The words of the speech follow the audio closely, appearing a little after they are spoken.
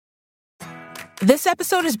This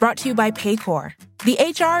episode is brought to you by Paycor, the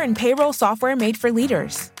HR and payroll software made for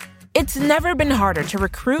leaders. It's never been harder to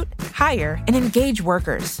recruit, hire, and engage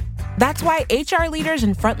workers. That's why HR leaders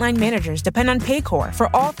and frontline managers depend on Paycor for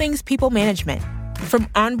all things people management. From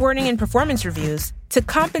onboarding and performance reviews to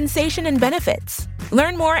compensation and benefits.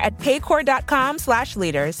 Learn more at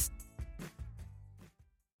paycor.com/leaders.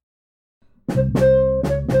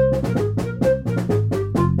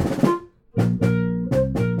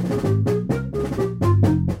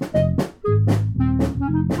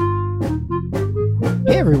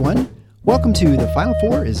 Hey everyone, welcome to The Final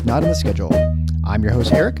Four is Not on the Schedule. I'm your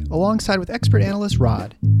host Eric, alongside with expert analyst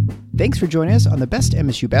Rod. Thanks for joining us on the best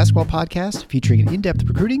MSU basketball podcast featuring an in-depth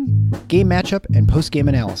recruiting, game matchup, and post-game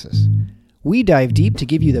analysis. We dive deep to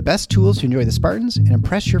give you the best tools to enjoy the Spartans and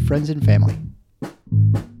impress your friends and family.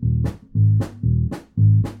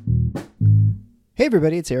 Hey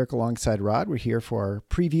everybody, it's Eric alongside Rod. We're here for our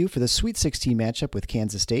preview for the Sweet 16 matchup with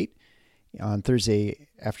Kansas State on Thursday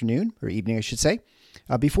afternoon, or evening I should say.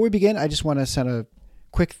 Before we begin, I just want to send a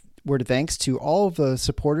quick word of thanks to all of the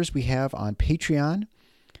supporters we have on Patreon,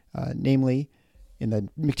 namely in the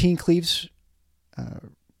McTean Cleaves,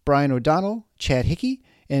 Brian O'Donnell, Chad Hickey,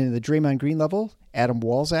 and in the Draymond Green level, Adam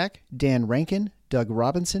Walzak, Dan Rankin, Doug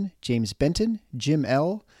Robinson, James Benton, Jim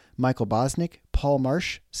L., Michael Bosnick, Paul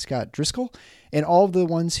Marsh, Scott Driscoll, and all of the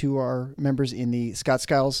ones who are members in the Scott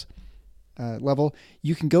Skiles level.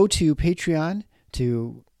 You can go to Patreon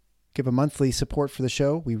to give a monthly support for the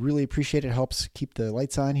show. We really appreciate it. It helps keep the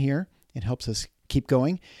lights on here. It helps us keep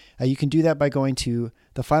going. You can do that by going to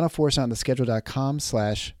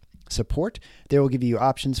thefinalfoursontheschedule.com/support. There will give you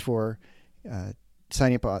options for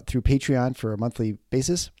signing up through Patreon for a monthly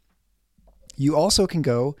basis. You also can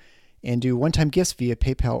go and do one-time gifts via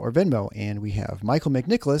PayPal or Venmo. And we have Michael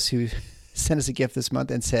McNicholas, who sent us a gift this month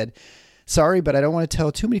and said, "Sorry, but I don't want to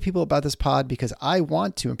tell too many people about this pod because I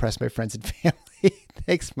want to impress my friends and family."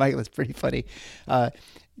 Thanks, Michael. It's pretty funny.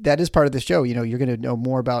 That is part of the show. You know, you're going to know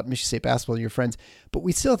more about Michigan State basketball than your friends, but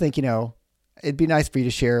we still think, it'd be nice for you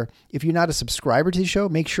to share. If you're not a subscriber to the show,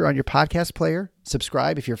 make sure on your podcast player,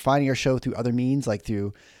 subscribe. If you're finding our show through other means, like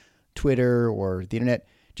through Twitter or the internet,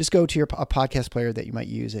 just go to a podcast player that you might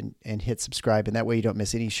use and hit subscribe. And that way you don't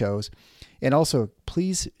miss any shows. And also,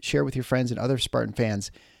 please share with your friends and other Spartan fans.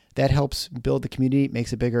 That helps build the community,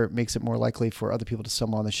 makes it bigger, makes it more likely for other people to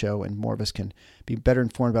stumble on the show, and more of us can be better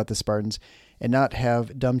informed about the Spartans and not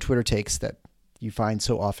have dumb Twitter takes that you find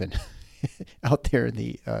so often out there in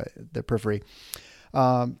the periphery.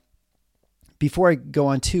 Before I go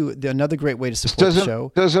on to another great way to support the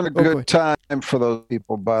show. Isn't a good time for those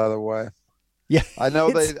people, by the way. Yeah, I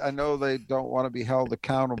know they don't want to be held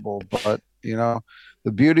accountable, but the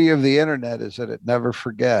beauty of the internet is that it never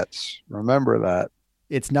forgets. Remember that.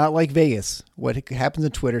 It's not like Vegas. What happens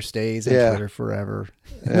on Twitter stays on Twitter forever.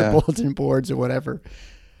 Yeah. The bulletin boards or whatever.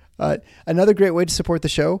 Another great way to support the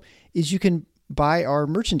show is you can buy our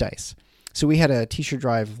merchandise. So we had a t-shirt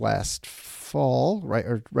drive last fall,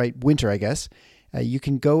 winter, I guess. You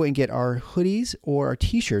can go and get our hoodies or our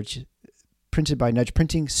t-shirts printed by Nudge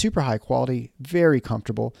Printing. Super high quality, very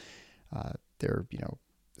comfortable. They're,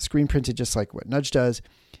 screen printed just like what Nudge does.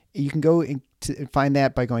 You can go and find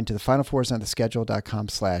that by going to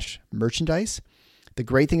thefinalfoursontheschedule.com/merchandise. The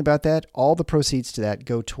great thing about that, all the proceeds to that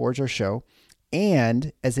go towards our show.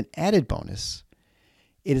 And as an added bonus,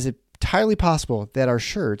 it is entirely possible that our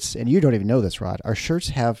shirts, and you don't even know this, Rod, our shirts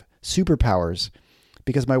have superpowers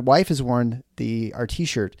because my wife has worn our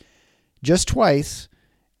t-shirt just twice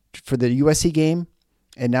for the USC game.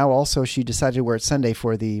 And now also she decided to wear it Sunday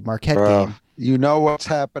for the Marquette game. You know what's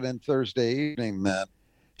happening Thursday evening, man.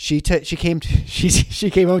 She came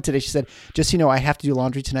home today. She said, "Just I have to do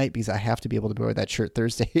laundry tonight because I have to be able to wear that shirt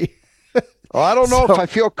Thursday." Well, I don't know if I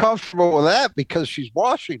feel comfortable with that because she's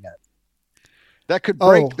washing it. That could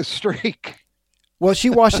break the streak. Well, she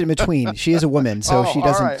washed it in between. She is a woman, so she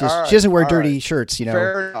doesn't she doesn't wear dirty shirts.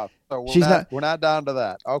 Fair enough. So we're not down to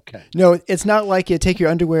that. Okay. No, it's not like you take your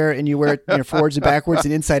underwear and you wear it forwards and backwards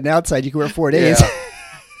and inside and outside. You can wear it 4 days.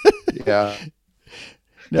 Yeah.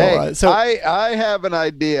 No, hey, I have an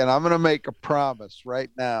idea, and I'm going to make a promise right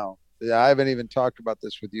now. I haven't even talked about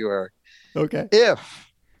this with you, Eric. Okay.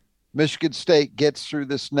 If Michigan State gets through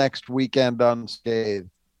this next weekend unscathed,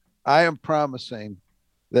 I am promising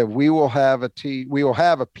that we will have a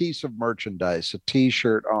piece of merchandise, a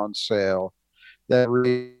T-shirt on sale that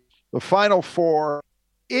reads, "The Final Four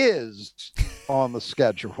is on the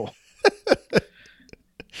schedule."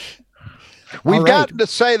 We've gotten to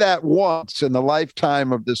say that once in the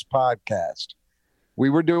lifetime of this podcast. We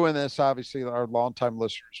were doing this, obviously, our longtime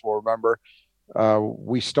listeners will remember,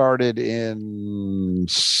 We started in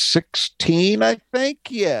 16, I think.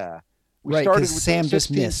 Yeah. We Right, started because with Sam the just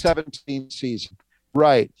 16, missed. 17 season.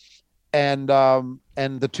 Right. And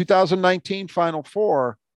the 2019 Final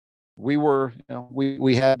Four, we were,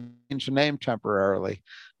 we had changed the name temporarily.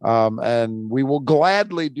 And we will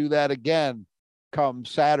gladly do that again come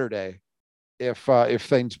Saturday if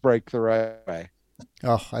things break the right way.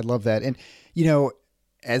 Oh, I love that. And, you know,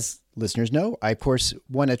 as listeners know, I, of course,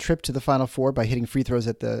 won a trip to the Final Four by hitting free throws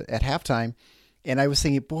at halftime. And I was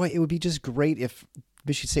thinking, boy, it would be just great if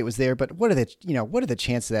Michigan State was there. But what are the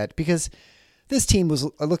chances of that? Because this team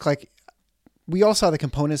looked like we all saw the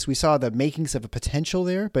components. We saw the makings of a potential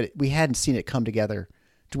there, but we hadn't seen it come together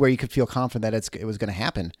to where you could feel confident that it was going to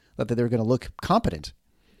happen, that they were going to look competent.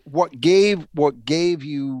 What gave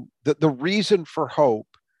you the reason for hope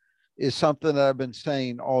is something that I've been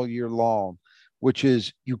saying all year long, which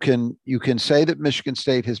is you can say that Michigan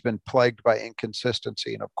State has been plagued by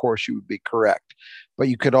inconsistency, and of course you would be correct. But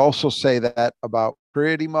you could also say that about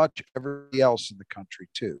pretty much everybody else in the country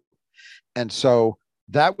too. And so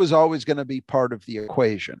that was always going to be part of the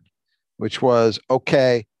equation, which was,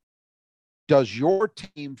 okay, does your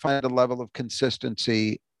team find a level of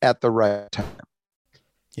consistency at the right time?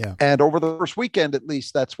 Yeah. And over the first weekend, at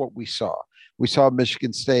least, that's what we saw. We saw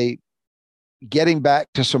Michigan State getting back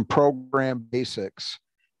to some program basics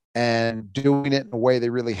and doing it in a way they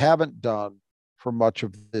really haven't done for much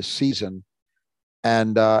of this season.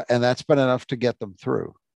 And that's been enough to get them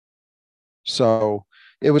through. So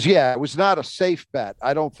it was not a safe bet.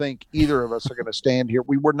 I don't think either of us are going to stand here.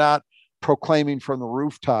 We were not proclaiming from the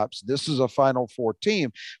rooftops, this is a Final Four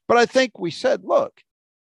team. But I think we said, look,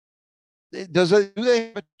 do they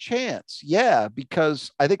have a chance? Yeah,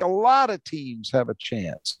 because I think a lot of teams have a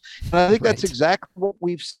chance. And I think that's exactly what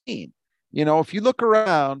we've seen. If you look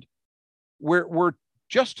around, we're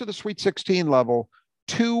just to the Sweet 16 level.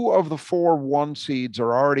 2 of the 4 1 seeds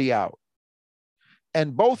are already out.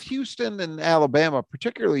 And both Houston and Alabama,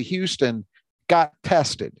 particularly Houston, got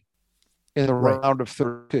tested in the round of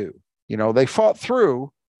 32. They fought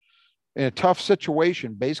through in a tough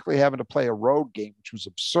situation, basically having to play a road game, which was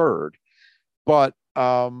absurd. But,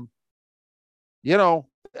 I'm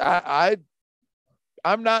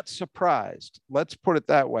not surprised. Let's put it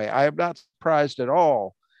that way. I am not surprised at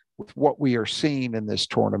all with what we are seeing in this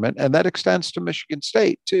tournament. And that extends to Michigan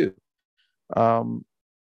State, too. In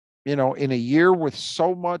a year with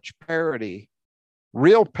so much parity,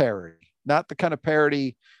 real parity, not the kind of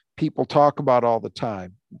parity people talk about all the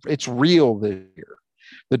time. It's real this year.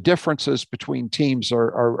 The differences between teams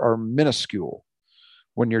are minuscule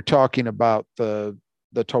when you're talking about the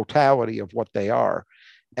totality of what they are.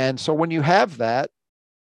 And so when you have that,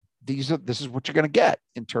 this is what you're going to get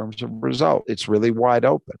in terms of result. It's really wide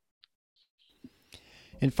open.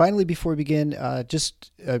 And finally, before we begin,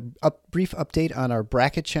 just a brief update on our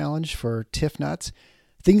bracket challenge for TIFF Nuts.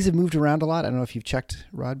 Things have moved around a lot. I don't know if you've checked,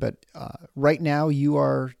 Rod, but right now you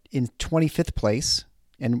are in 25th place.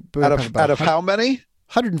 And out of how many?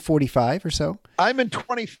 145 or so. I'm in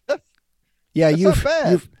 25th. Yeah,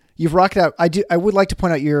 That's you've rocked out. I would like to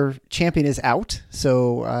point out your champion is out.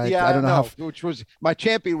 So I don't know how. My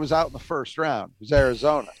champion was out in the first round. It was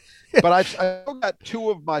Arizona, but I still got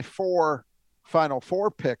 2 of my 4 Final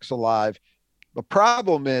Four picks alive. The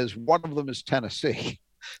problem is one of them is Tennessee.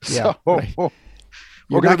 Yeah, so right.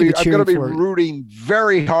 I'm going to be rooting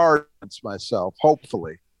very hard against myself,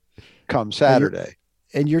 hopefully, come Saturday.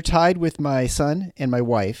 And you're tied with my son and my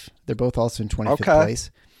wife. They're both also in 25th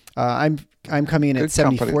place. I'm coming in at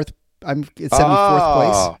 74th. I'm at 74th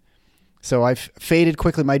place. So I've faded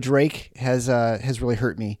quickly. My Drake has really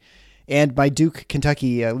hurt me. And my Duke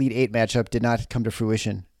Kentucky Elite 8 matchup did not come to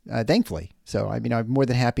fruition, thankfully. So I'm more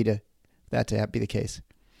than happy to be the case.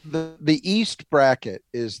 The East bracket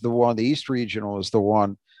is the one. The East Regional is the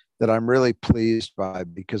one that I'm really pleased by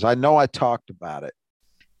because I know I talked about it.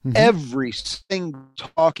 Mm-hmm. Every single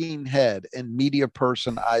talking head and media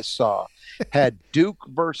person I saw had Duke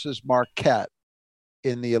versus Marquette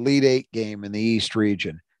in the Elite 8 game in the East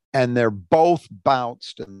region. And they're both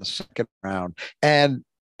bounced in the second round. And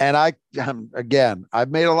I've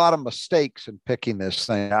made a lot of mistakes in picking this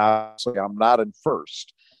thing. Obviously, I'm not in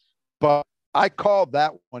first, but I called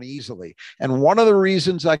that one easily. And one of the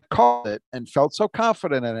reasons I called it and felt so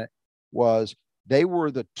confident in it was they were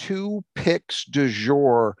the 2 picks du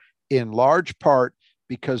jour in large part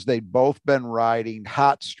because they'd both been riding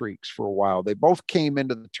hot streaks for a while. They both came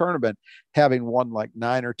into the tournament having won like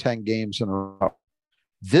 9 or 10 games in a row.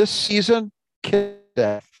 This season,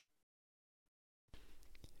 death.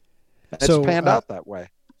 It's panned out that way.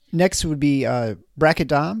 Next would be Bracket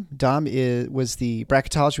Dom. Dom was the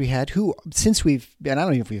bracketologist we had, who, since and I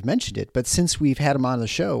don't know if we've mentioned it, but since we've had him on the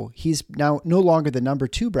show, he's now no longer the number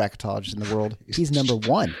 2 bracketologist in the world. He's number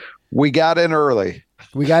 1. We got in early.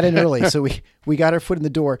 So we got our foot in the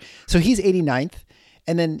door. So he's 89th.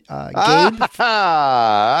 And then Gabe.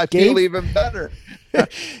 I feel even better.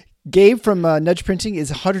 Gabe from Nudge Printing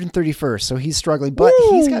is 131st, so he's struggling, but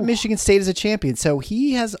he's got Michigan State as a champion, so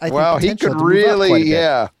he has, I think, potential he could to move up quite a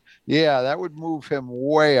bit. Yeah, that would move him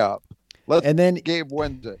way up. Gabe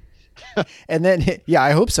wins it. And then,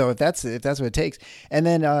 I hope so, if that's what it takes. And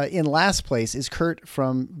then in last place is Kurt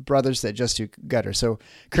from Brothers That Just Do Gutter. So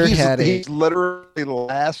Kurt he's literally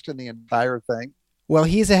last in the entire thing. Well,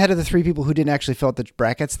 he's ahead of the 3 people who didn't actually fill out the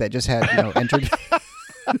brackets that just had entered.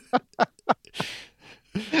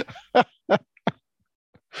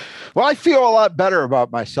 Well, I feel a lot better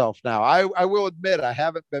about myself now. I will admit I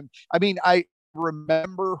haven't been. I mean, I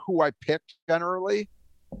remember who I picked generally.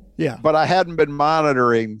 Yeah. But I hadn't been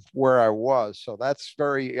monitoring where I was. So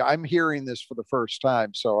I'm hearing this for the first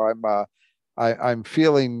time. So I'm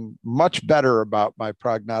feeling much better about my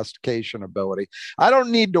prognostication ability. I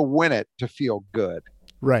don't need to win it to feel good.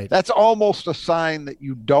 Right. That's almost a sign that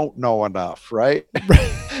you don't know enough, right?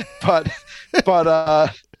 but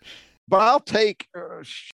I'll take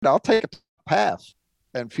a path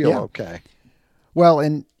and feel okay. Well,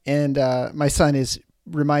 and my son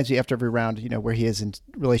reminds me after every round, where he is in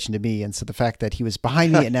relation to me, and so the fact that he was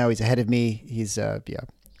behind me and now he's ahead of me, he's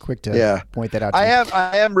quick to point that out.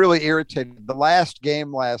 I am really irritated. The last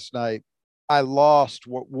game last night, I lost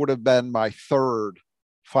what would have been my 3rd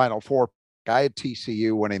Final Four. I had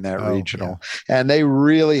TCU winning that regional, and they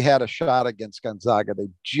really had a shot against Gonzaga. They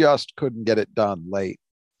just couldn't get it done late.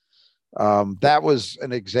 That was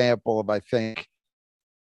an example of, I think,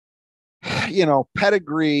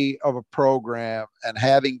 pedigree of a program and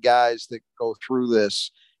having guys that go through this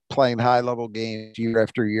playing high level games year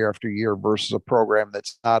after year after year versus a program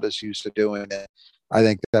that's not as used to doing it. I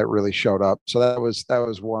think that really showed up. So that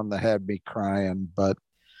was one that had me crying, but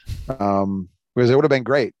because it would have been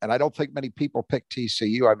great. And I don't think many people picked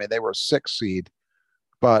TCU. I mean, they were a 6 seed,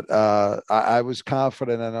 but I was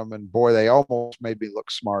confident in them, and boy, they almost made me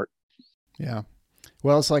look smart. Yeah.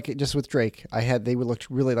 Well, it's like just with Drake. They would look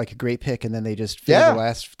really like a great pick, and then they just failed the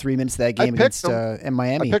last 3 minutes of that game against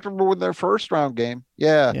Miami. I picked them with their first round game.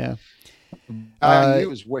 Yeah. Yeah. I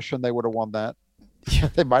was wishing they would have won that.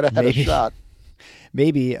 They might have had a shot.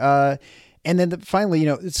 Maybe. And then finally,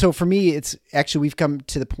 so for me, it's actually, we've come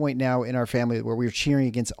to the point now in our family where we're cheering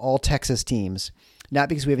against all Texas teams, not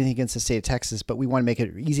because we have anything against the state of Texas, but we want to make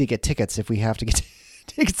it easy to get tickets if we have to get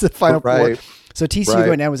tickets to the Final Four. So TCU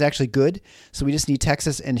right now is actually good. So we just need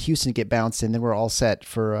Texas and Houston to get bounced, and then we're all set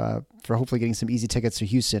for hopefully getting some easy tickets to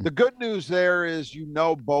Houston. The good news there is,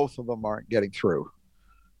 both of them aren't getting through.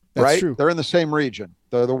 That's right? True. They're in the same region.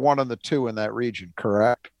 They're the 1 and the 2 in that region,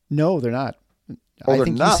 correct? No, they're not. I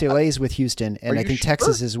think UCLA is with Houston, and I think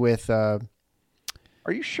Texas is with. Are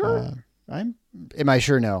you sure? Am I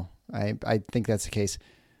sure? No, I think that's the case.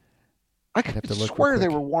 I could swear they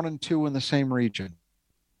were 1 and 2 in the same region.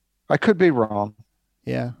 I could be wrong.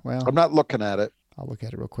 Yeah, well, I'm not looking at it. I'll look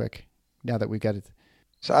at it real quick now that we've got it.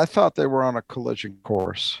 So I thought they were on a collision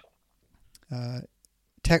course.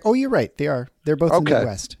 Oh, you're right. They are. They're both in the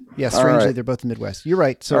Midwest. Yeah, strangely, they're both in the Midwest. You're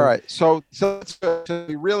right. So, all right. So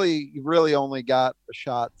you really only got a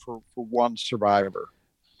shot for 1 survivor.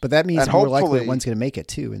 But that means more likely that one's going to make it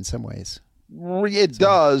too, in some ways. It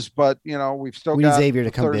does, but we've still got Xavier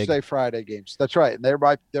to come Thursday, big. Friday games. That's right, and they're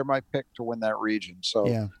my pick to win that region. So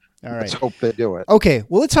yeah. All right. Let's hope they do it. Okay.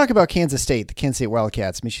 Well, let's talk about Kansas State. The Kansas State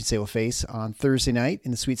Wildcats. Michigan State will face on Thursday night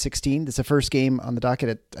in the Sweet 16. It's the first game on the docket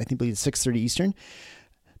at, I think, 6:30 Eastern.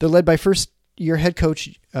 They're led by first-year head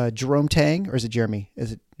coach Jerome Tang, or is it Jeremy?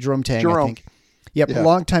 Is it Jerome Tang? I think. Yep. Yeah.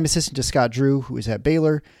 Longtime assistant to Scott Drew, who was at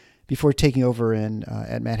Baylor before taking over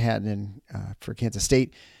at Manhattan for Kansas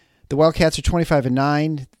State. The Wildcats are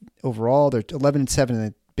 25-9 overall. They're 11-7 in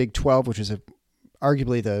the Big 12, which is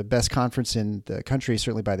arguably the best conference in the country,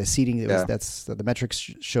 certainly by the seeding. That's the metrics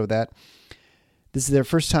show that. This is their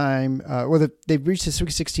first time. They've reached the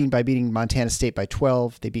Sweet 16 by beating Montana State by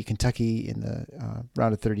 12. They beat Kentucky in the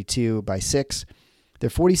round of 32 by 6. They're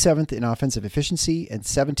 47th in offensive efficiency and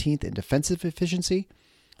 17th in defensive efficiency.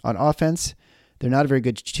 On offense, they're not a very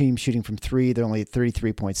good team shooting from 3. They're only at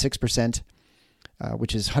 33.6%,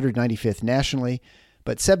 which is 195th nationally,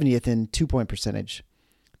 but 70th in two-point percentage.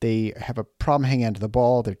 They have a problem hanging onto the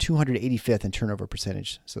ball. They're 285th in turnover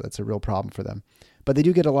percentage, so that's a real problem for them. But they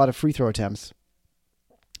do get a lot of free throw attempts.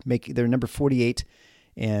 They're number 48,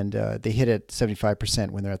 and they hit at 75%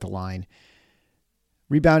 when they're at the line.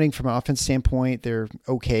 Rebounding from an offense standpoint, they're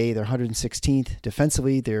okay. They're 116th.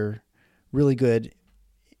 Defensively, they're really good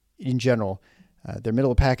in general. They're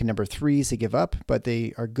middle of the pack in number 3s. They give up, but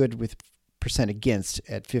they are good with percent against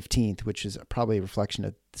at 15th, which is probably a reflection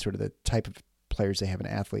of sort of the type of players they have in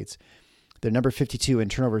athletes. They're number 52 in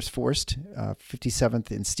turnovers forced,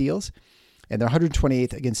 57th in steals, and they're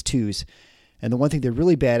 128th against twos. And the one thing they're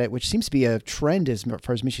really bad at, which seems to be a trend as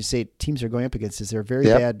far as Michigan State teams are going up against, is they're a very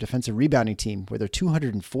bad defensive rebounding team where they're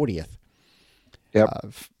 240th.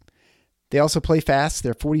 They also play fast.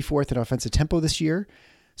 They're 44th in offensive tempo this year.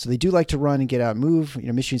 So they do like to run and get out and move.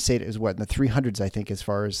 Michigan State is in the 300s, I think, as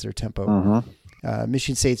far as their tempo.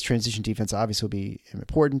 Michigan State's transition defense obviously will be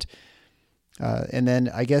important. And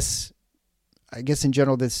then I guess in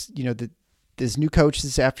general, this new coach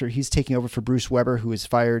is after he's taking over for Bruce Weber, who was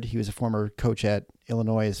fired. He was a former coach at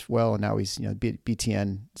Illinois as well, and now he's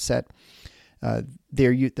BTN set.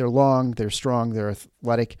 They're long, they're strong, they're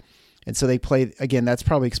athletic, and so they play again. That's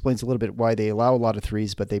probably explains a little bit why they allow a lot of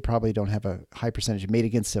threes, but they probably don't have a high percentage made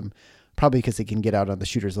against them. Probably because they can get out on the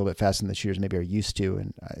shooters a little bit faster than the shooters maybe are used to,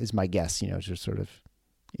 and is my guess. Just sort of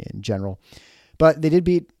in general. But they did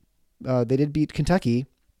beat Kentucky,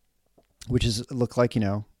 which looked like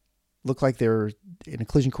they were in a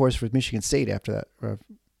collision course with Michigan State after that.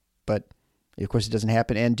 But, of course, it doesn't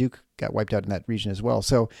happen. And Duke got wiped out in that region as well.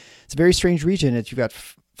 So it's a very strange region. You've got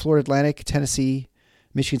Florida Atlantic, Tennessee,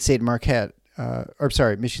 Michigan State, Michigan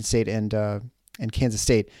State and Kansas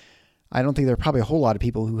State. I don't think there are probably a whole lot of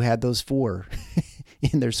people who had those 4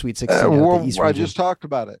 in their Sweet 16. I just talked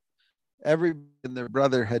about it. Everybody and their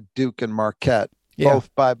brother had Duke and Marquette,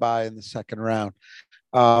 both bye-bye in the second round.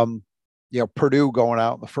 Purdue going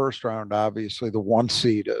out in the first round, obviously the 1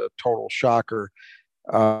 seed, a total shocker.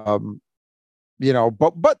 But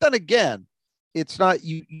then again, it's not,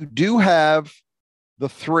 you do have the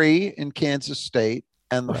 3 in Kansas State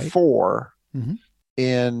and the 4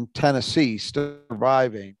 in Tennessee still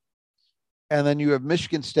surviving. And then you have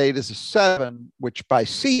Michigan State as a 7, which by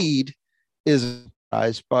seed is a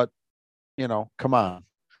surprise, but come on.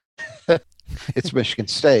 It's Michigan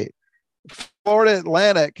State. Florida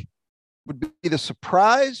Atlantic would be the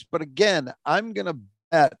surprise, but again, I'm going to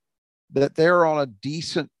bet that they're on a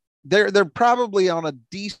decent. They're probably on a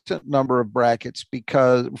decent number of brackets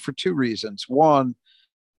for 2 reasons. One,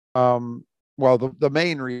 the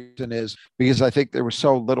main reason is because I think there was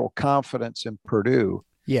so little confidence in Purdue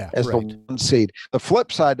as the 1 seed. The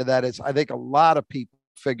flip side to that is I think a lot of people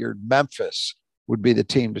figured Memphis would be the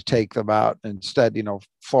team to take them out. Instead,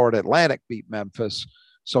 Florida Atlantic beat Memphis.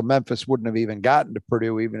 So Memphis wouldn't have even gotten to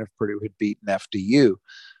Purdue, even if Purdue had beaten FDU.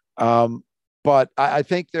 But I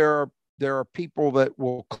think there are people that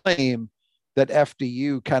will claim that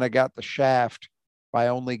FDU kind of got the shaft by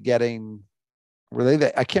only getting,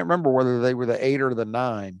 I can't remember whether they were the 8 or the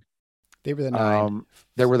 9. They were the 9.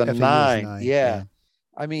 They were the FDU 9. Yeah.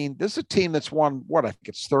 I mean, this is a team that's won, I think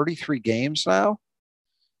it's 33 games now.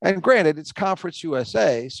 And granted, it's Conference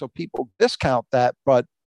USA, so people discount that, but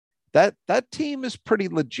that team is pretty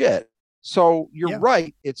legit. So you're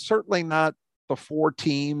right. It's certainly not the 4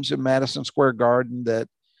 teams in Madison Square Garden that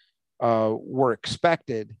were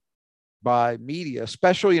expected by media,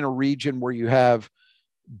 especially in a region where you have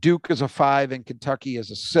Duke as a 5 and Kentucky as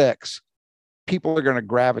a 6. People are going to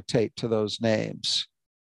gravitate to those names,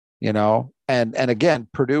 and again,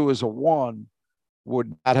 Purdue as a 1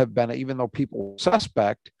 would not have been, even though people were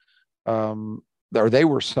suspect, or they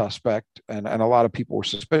were suspect, and a lot of people were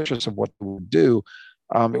suspicious of what they would do.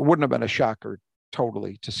 It wouldn't have been a shocker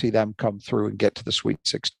totally to see them come through and get to the Sweet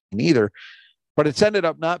 16 either. But it's ended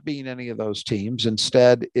up not being any of those teams.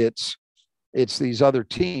 Instead, it's these other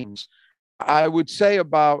teams. I would say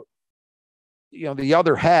about, the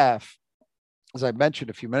other half, as I mentioned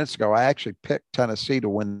a few minutes ago, I actually picked Tennessee to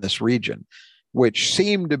win this region, which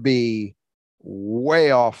seemed to be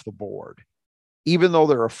way off the board. Even though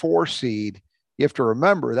they're a 4 seed, you have to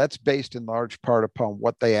remember that's based in large part upon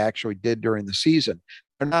what they actually did during the season.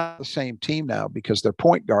 They're not the same team now because their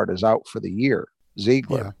point guard is out for the year,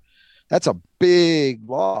 Ziegler. Yeah. That's a big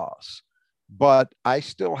loss. But I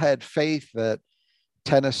still had faith that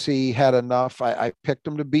Tennessee had enough. I picked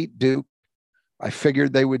them to beat Duke. I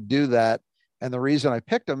figured they would do that. And the reason I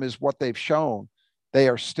picked them is what they've shown. They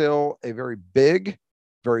are still a very big,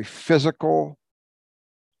 very physical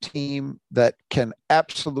team that can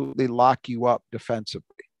absolutely lock you up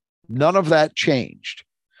defensively. None of that changed.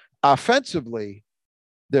 Offensively,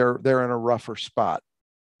 they're in a rougher spot.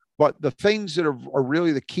 But the things that are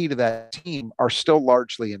really the key to that team are still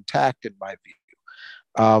largely intact in my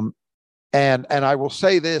view. And I will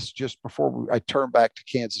say this just before I turn back to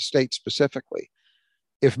Kansas State specifically.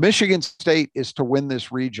 If Michigan State is to win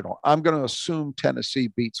this regional, I'm going to assume Tennessee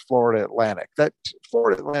beats Florida Atlantic. That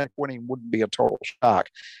Florida Atlantic winning wouldn't be a total shock.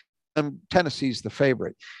 And Tennessee's the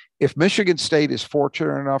favorite. If Michigan State is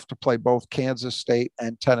fortunate enough to play both Kansas State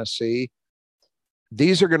and Tennessee,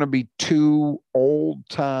 these are going to be two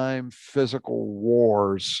old-time physical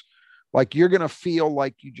wars. Like, you're going to feel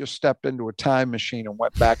like you just stepped into a time machine and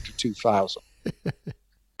went back to 2000.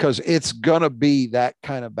 Because it's going to be that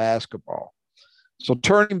kind of basketball. So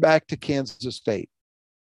turning back to Kansas State,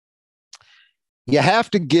 you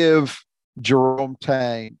have to give Jerome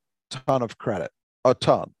Tang a ton of credit, a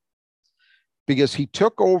ton, because he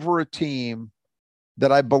took over a team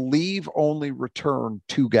that I believe only returned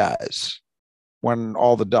 2 guys when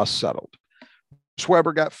all the dust settled.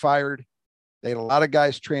 Weber got fired. They had a lot of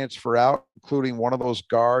guys transfer out, including one of those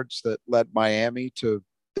guards that led Miami to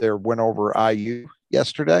their win over IU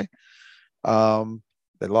yesterday.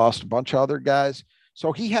 They lost a bunch of other guys.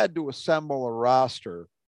 So he had to assemble a roster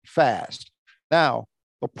fast. Now,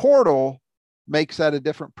 the portal makes that a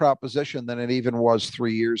different proposition than it even was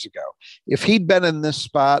 3 years ago. If he'd been in this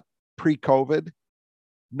spot pre-COVID,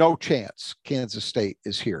 no chance Kansas State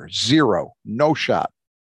is here. 0, no shot.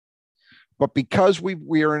 But because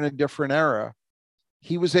we are in a different era,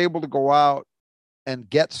 he was able to go out and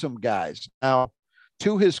get some guys. Now,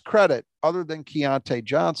 to his credit, other than Keontae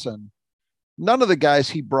Johnson, none of the guys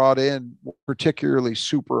he brought in were particularly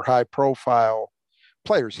super high profile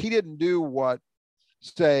players. He didn't do what,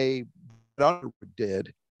 say, Underwood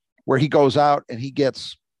did, where he goes out and he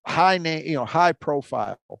gets high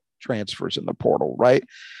profile transfers in the portal, right?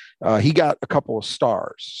 He got a couple of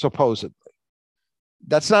stars, supposedly.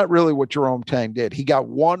 That's not really what Jerome Tang did. He got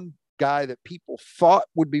one guy that people thought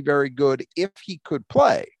would be very good if he could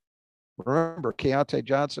play. Remember, Keontae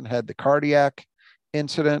Johnson had the cardiac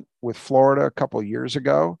incident with Florida a couple of years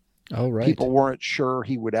ago. Oh, right. People weren't sure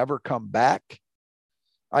he would ever come back.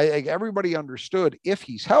 Everybody understood if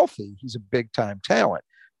he's healthy, he's a big time talent.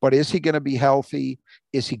 But is he going to be healthy?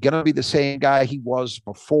 Is he going to be the same guy he was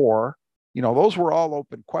before? Those were all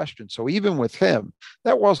open questions. So even with him,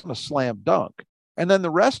 that wasn't a slam dunk. And then the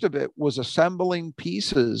rest of it was assembling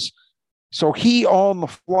pieces. So he on the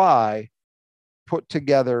fly put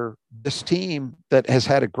together this team that has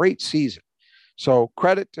had a great season. So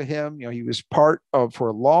credit to him. He was part of, for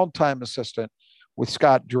a long time, assistant with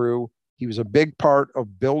Scott Drew. He was a big part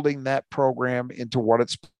of building that program into what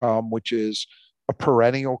it's become, which is a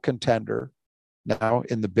perennial contender now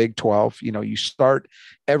in the Big 12. You start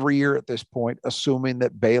every year at this point assuming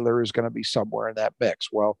that Baylor is going to be somewhere in that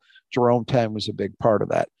mix. Well, Jerome Tang was a big part of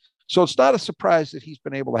that. So it's not a surprise that he's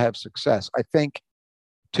been able to have success. I think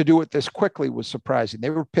to do it this quickly was surprising. They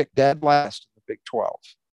were picked dead last in the Big 12.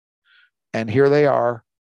 And here they are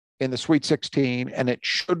in the Sweet 16, and it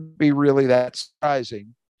should be really that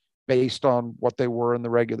surprising based on what they were in the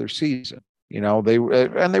regular season. They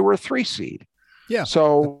were a 3 seed. Yeah.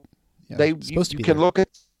 So you can look at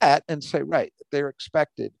that and say, right, they're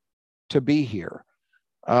expected to be here.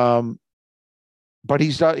 But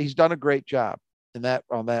he's done a great job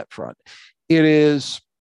on that front. It is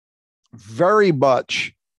very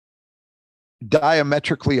much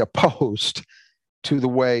diametrically opposed to the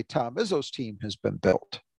way Tom Izzo's team has been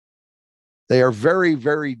built. They are very,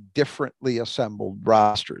 very differently assembled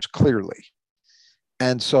rosters, clearly.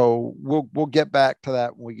 And so we'll get back to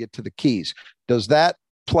that when we get to the keys. Does that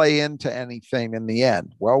play into anything in the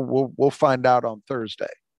end? Well, we'll find out on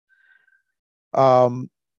Thursday.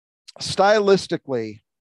 Stylistically,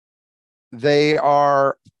 they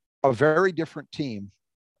are a very different team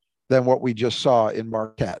than what we just saw in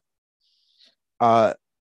Marquette.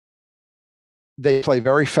 They play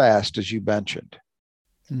very fast, as you mentioned.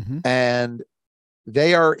 Mm-hmm. And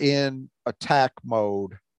they are in attack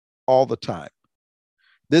mode all the time.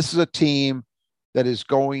 This is a team that is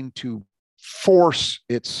going to force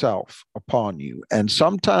itself upon you. And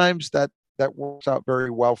sometimes that works out very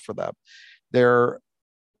well for them. They're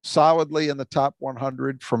solidly in the top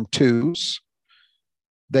 100 from twos.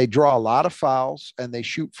 They draw a lot of fouls and they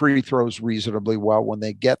shoot free throws reasonably well when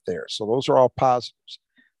they get there. So those are all positives.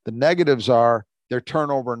 The negatives are their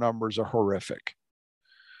turnover numbers are horrific.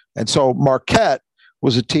 And so Marquette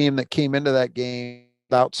was a team that came into that game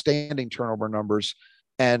with outstanding turnover numbers,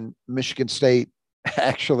 and Michigan State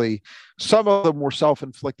actually, some of them were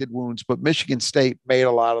self-inflicted wounds, but Michigan State made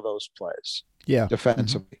a lot of those plays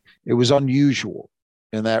defensively. Mm-hmm. It was unusual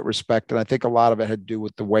in that respect, and I think a lot of it had to do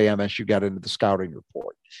with the way MSU got into the scouting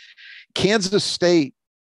report. Kansas State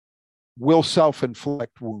will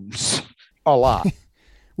self-inflict wounds a lot.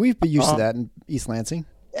 We've been used to that in East Lansing.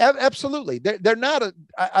 Absolutely. They're not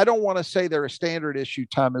I don't want to say they're a standard issue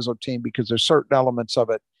Tom Izzo team, because there's certain elements of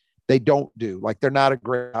it they don't do. Like, they're not a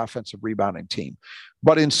great offensive rebounding team.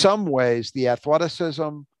 But in some ways, the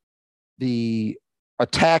athleticism, the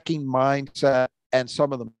attacking mindset, and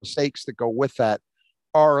some of the mistakes that go with that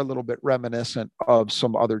are a little bit reminiscent of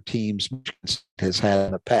some other teams Michigan has had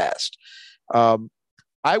in the past.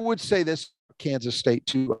 I would say this Kansas State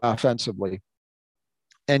too offensively.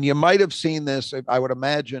 And you might have seen this. I would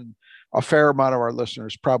imagine a fair amount of our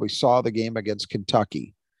listeners probably saw the game against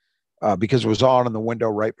Kentucky because it was on in the window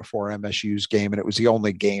right before MSU's game, and it was the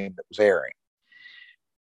only game that was airing.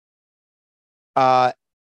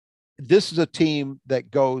 This is a team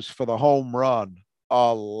that goes for the home run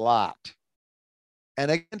a lot. And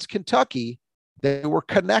against Kentucky, they were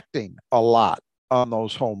connecting a lot on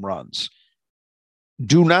those home runs.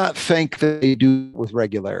 Do not think that they do it with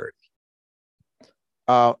regularity.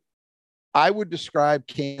 I would describe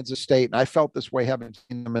Kansas State, and I felt this way having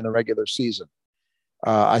seen them in the regular season.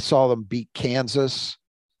 I saw them beat Kansas,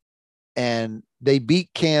 and they beat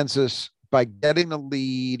Kansas by getting a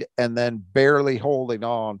lead and then barely holding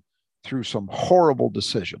on through some horrible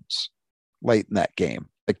decisions late in that game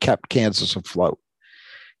that kept Kansas afloat.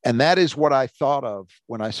 And that is what I thought of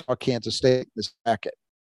when I saw Kansas State this bracket.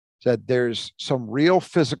 Said there's some real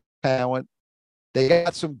physical talent. They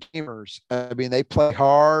got some gamers. I mean, they play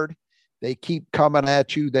hard. They keep coming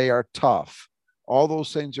at you. They are tough. All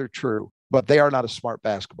those things are true, but they are not a smart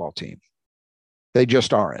basketball team. They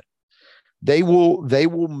just aren't. They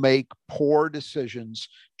will make poor decisions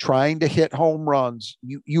trying to hit home runs.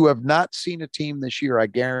 You have not seen a team this year, I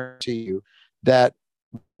guarantee you, that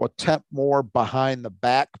will attempt more behind the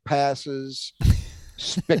back passes,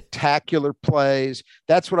 spectacular plays.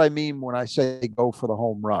 That's what I mean when I say go for the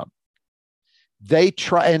home run. They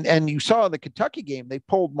try, and you saw in the Kentucky game, they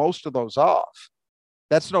pulled most of those off.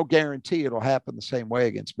 That's no guarantee it'll happen the same way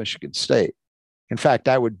against Michigan State. In fact,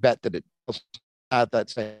 I would bet that it's not at that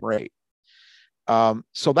same rate.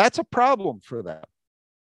 So that's a problem for them.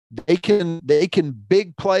 They can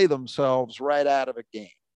big play themselves right out of a game.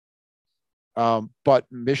 But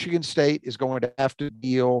Michigan State is going to have to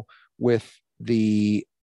deal with the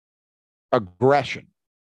aggression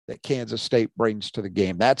that Kansas State brings to the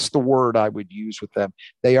game. That's the word I would use with them.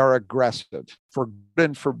 They are aggressive for good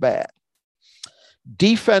and for bad.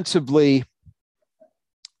 Defensively,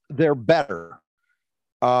 they're better.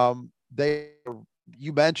 You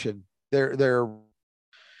mentioned they're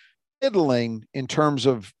middling in terms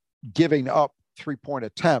of giving up 3-point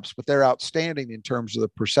attempts, but they're outstanding in terms of the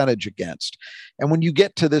percentage against. And when you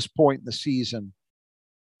get to this point in the season,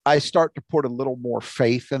 I start to put a little more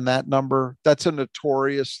faith in that number. That's a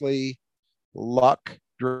notoriously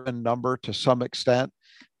luck-driven number to some extent.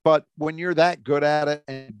 But when you're that good at it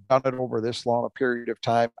and done it over this long a period of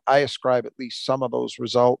time, I ascribe at least some of those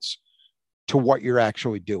results to what you're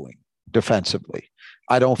actually doing defensively.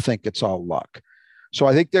 I don't think it's all luck. So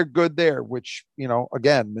I think they're good there, which,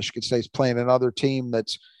 again, Michigan State's playing another team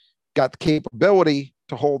that's got the capability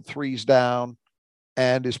to hold threes down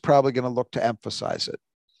and is probably going to look to emphasize it.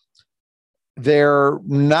 They're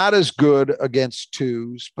not as good against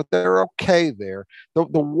twos, but they're okay there. The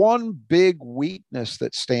one big weakness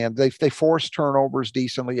that stands, they force turnovers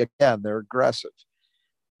decently. Again, they're aggressive.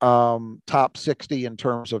 Top 60 in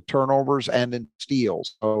terms of turnovers and in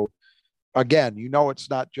steals. So again, it's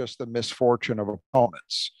not just the misfortune of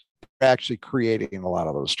opponents. They're actually creating a lot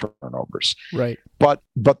of those turnovers. Right. But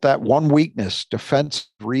that one weakness, defensive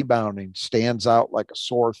rebounding, stands out like a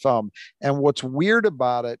sore thumb. And what's weird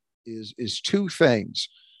about it is two things.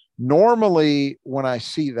 Normally, when I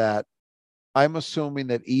see that, I'm assuming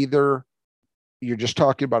that either you're just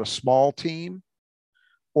talking about a small team,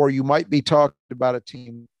 or you might be talking about a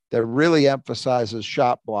team that really emphasizes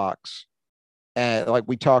shot blocks. And like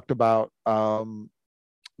we talked about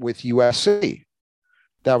with USC,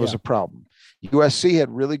 that was a problem. USC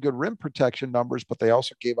had really good rim protection numbers, but they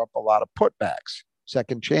also gave up a lot of putbacks,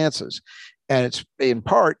 second chances. And it's in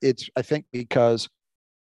part, I think, because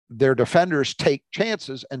their defenders take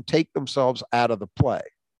chances and take themselves out of the play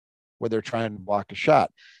where they're trying to block a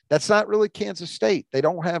shot. That's not really Kansas State. They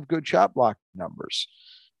don't have good shot block numbers.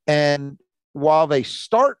 And while they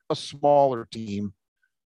start a smaller team,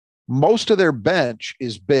 most of their bench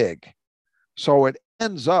is big. So it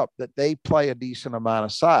ends up that they play a decent amount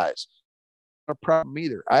of size. Not a problem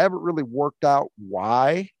either. I haven't really worked out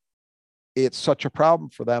why it's such a problem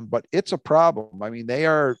for them, but it's a problem. I mean, they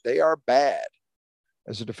are bad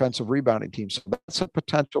as a defensive rebounding team. So that's a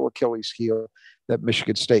potential Achilles heel that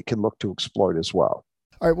Michigan State can look to exploit as well.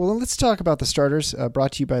 All right, well, let's talk about the starters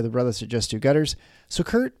brought to you by the brothers at Just Do Gutters. So,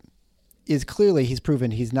 Kurt, is clearly he's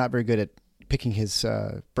proven he's not very good at picking his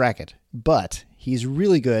bracket, but he's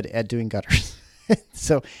really good at doing gutters.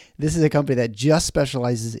 So this is a company that just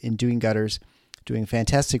specializes in doing gutters, doing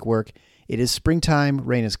fantastic work. It is springtime.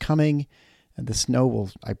 Rain is coming. And the snow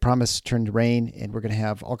will, I promise, turn to rain, and we're going to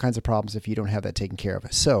have all kinds of problems if you don't have that taken care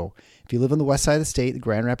of. So if you live on the west side of the state, the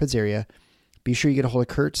Grand Rapids area, be sure you get a hold of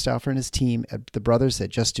Kurt Stauffer and his team at the Brothers that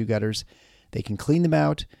just do gutters. They can clean them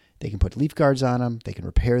out. They can put leaf guards on them. They can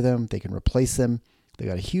repair them. They can replace them. They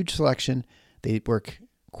got a huge selection. They work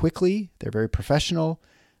quickly. They're very professional.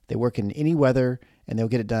 They work in any weather, and they'll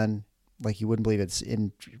get it done like you wouldn't believe. It's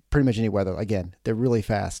in pretty much any weather. Again, they're really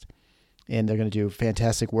fast, and they're going to do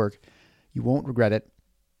fantastic work. You won't regret it.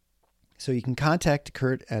 So you can contact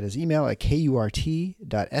Kurt at his email at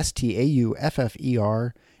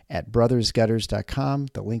kurt.stauffer@brothersgutters.com.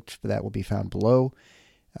 The link for that will be found below.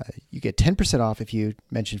 You get 10% off if you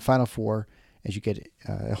mention Final Four as you get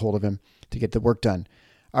a hold of him to get the work done.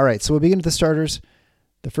 All right, so we'll begin with the starters.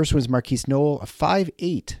 The first one is Marquise Knoll, a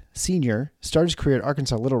 5'8" senior, started his career at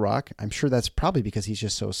Arkansas Little Rock. I'm sure that's probably because he's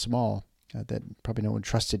just so small that probably no one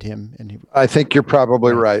trusted him. I think you're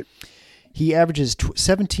probably right. He averages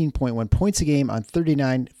 17.1 points a game on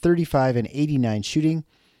 39, 35, and 89 shooting.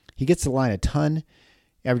 He gets the line a ton,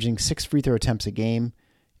 averaging 6 free throw attempts a game,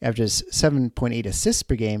 averages 7.8 assists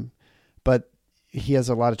per game, but he has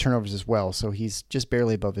a lot of turnovers as well, so he's just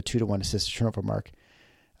barely above a 2-to-1 assist to turnover mark.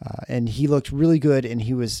 And he looked really good, and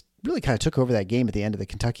he was really kind of took over that game at the end of the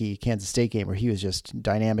Kentucky-Kansas State game where he was just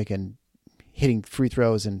dynamic and hitting free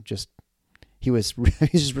throws and just he's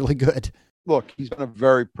just really good. Look, he's been a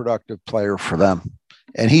very productive player for them,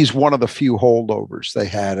 and he's one of the few holdovers they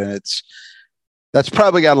had, and that's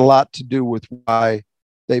probably got a lot to do with why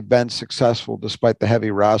they've been successful despite the heavy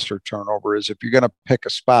roster turnover. Is if you're going to pick a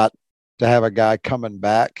spot to have a guy coming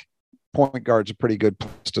back, point guard's a pretty good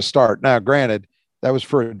place to start. Now, granted, that was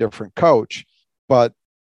for a different coach, but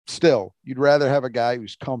still, you'd rather have a guy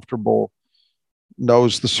who's comfortable,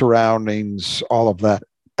 knows the surroundings, all of that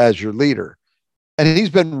as your leader. And he's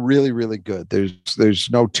been really, really good. There's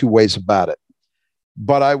no two ways about it.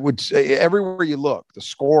 But I would say everywhere you look, the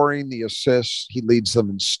scoring, the assists, he leads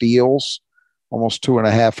them in steals, almost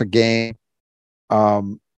 2.5 a game.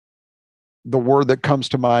 The word that comes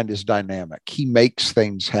to mind is dynamic. He makes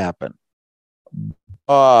things happen.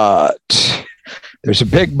 But there's a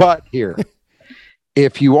big but here.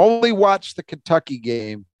 If you only watch the Kentucky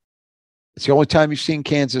game, it's the only time you've seen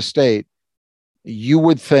Kansas State, you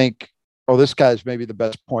would think, oh, this guy's maybe the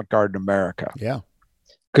best point guard in America. Yeah.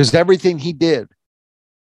 Because everything he did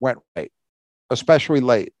went right, especially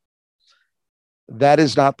late. That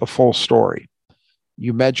is not the full story.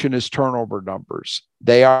 You mentioned his turnover numbers.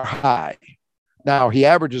 They are high. Now, he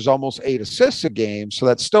averages almost 8 assists a game, so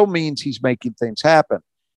that still means he's making things happen.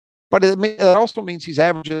 But it also means he's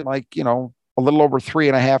averaging a little over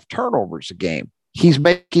 3.5 turnovers a game. He's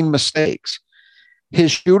making mistakes.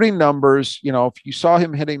 His shooting numbers, if you saw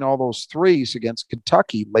him hitting all those threes against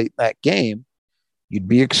Kentucky late in that game, you'd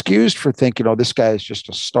be excused for thinking, oh, this guy is just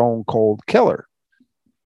a stone cold killer.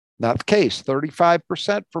 Not the case.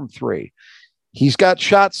 35% from three. He's got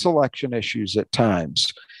shot selection issues at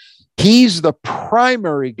times. He's the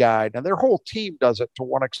primary guy. Now, their whole team does it to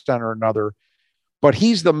one extent or another, but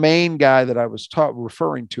he's the main guy that I was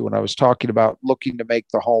referring to when I was talking about looking to make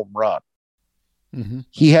the home run. Mm-hmm.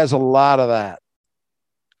 He has a lot of that.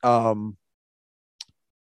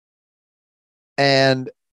 And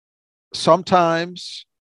sometimes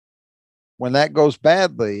when that goes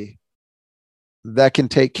badly, that can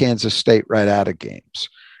take Kansas State right out of games.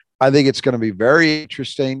 I think it's going to be very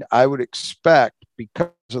interesting. I would expect,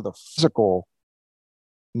 because of the physical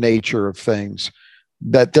nature of things,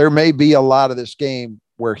 that there may be a lot of this game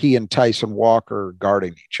where he and Tyson Walker are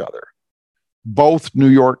guarding each other. Both New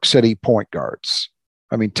York City point guards.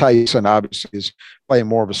 I mean, Tyson obviously is playing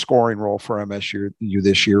more of a scoring role for MSU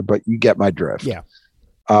this year, but you get my drift. Yeah.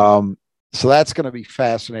 So that's going to be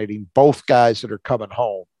fascinating. Both guys that are coming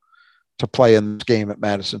home to play in this game at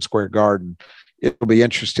Madison Square Garden. It'll be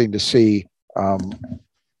interesting to see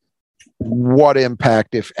what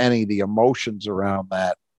impact, if any, the emotions around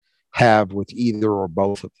that have with either or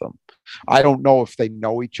both of them. I don't know if they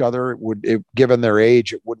know each other. Given their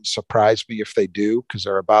age, it wouldn't surprise me if they do, because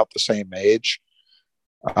they're about the same age.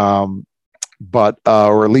 But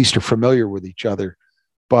or at least are familiar with each other.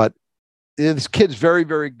 But this kid's very,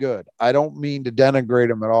 very good. I don't mean to denigrate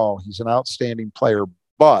him at all. He's an outstanding player,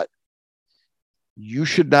 but you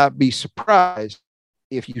should not be surprised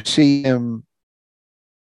if you see him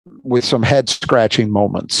with some head scratching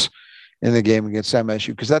moments in the game against MSU,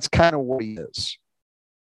 because that's kind of what he is.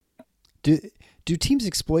 Do Do teams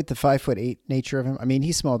exploit the 5'8" nature of him? I mean,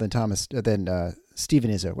 he's smaller than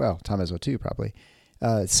Steven Izzo. Well, Tom Izzo too, probably.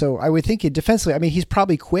 So I would think defensively, I mean, he's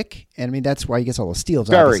probably quick, and I mean, that's why he gets all the steals,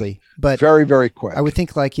 obviously. But very, very quick. I would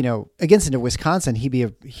think, like, against Wisconsin, he'd be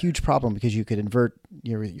a huge problem because you could invert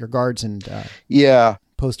your guards and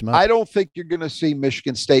post him up. I don't think you're going to see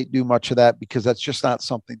Michigan State do much of that because that's just not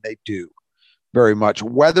something they do very much.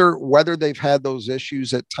 Whether they've had those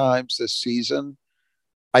issues at times this season,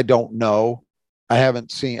 I don't know. I've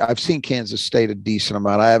seen Kansas State a decent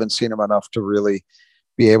amount. I haven't seen them enough to really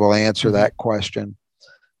be able to answer that question.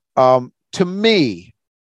 To me,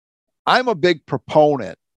 I'm a big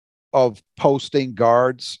proponent of posting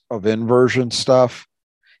guards, of inversion stuff.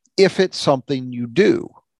 If it's something you do,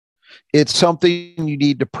 it's something you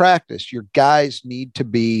need to practice. Your guys need to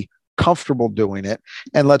be comfortable doing it.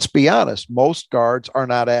 And let's be honest, most guards are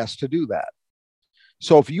not asked to do that.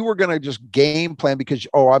 So if you were going to just game plan because,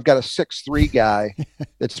 I've got a 6'3" guy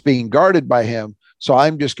that's being guarded by him, so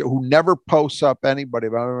who never posts up anybody,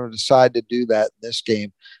 but I'm going to decide to do that in this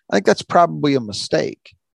game, I think that's probably a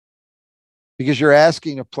mistake because you're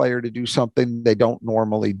asking a player to do something they don't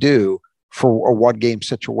normally do for a one-game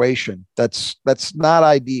situation. That's not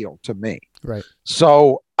ideal to me. Right.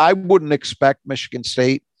 So I wouldn't expect Michigan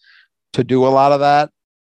State to do a lot of that.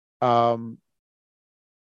 I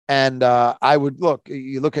would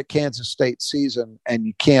you look at Kansas State's season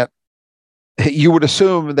and you would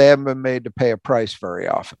assume they haven't been made to pay a price very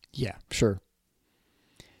often. Yeah, sure.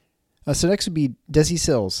 So next would be Desi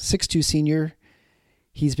Sills, 6'2" senior.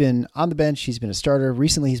 He's been on the bench. He's been a starter.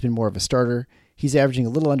 Recently, he's been more of a starter. He's averaging a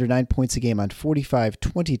little under 9 points a game on 45,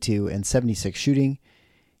 22, and 76 shooting,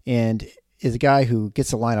 and is a guy who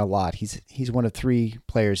gets the line a lot. He's one of 3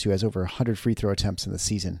 players who has over 100 free throw attempts in the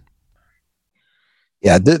season.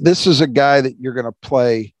 Yeah, this is a guy that you're going to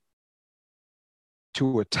play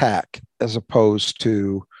to attack as opposed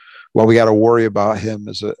to, we got to worry about him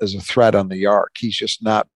as a threat on the arc. He's just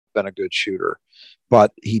not been a good shooter,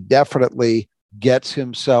 but he definitely gets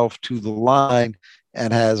himself to the line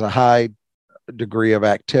and has a high degree of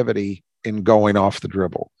activity in going off the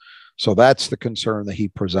dribble. So that's the concern that he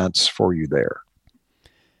presents for you there.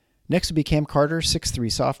 Next would be Cam Carter, 6'3"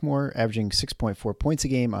 sophomore, averaging 6.4 points a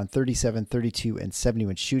game on 37, 32, and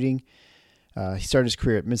 71 shooting. He started his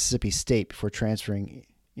career at Mississippi State before transferring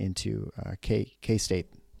into K-State.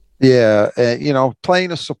 Yeah,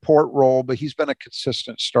 playing a support role, but he's been a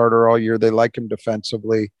consistent starter all year. They like him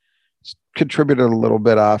defensively. He's contributed a little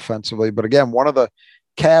bit offensively. But again, one of the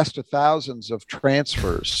cast of thousands of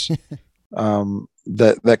transfers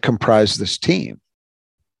that comprise this team.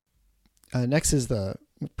 Next is the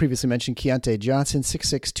previously mentioned Keontae Johnson,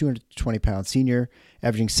 6'6", 220-pound senior,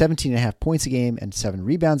 averaging 17.5 points a game and 7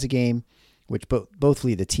 rebounds a game, which both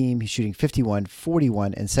lead the team. He's shooting 51,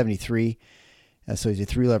 41, and 73. So he's a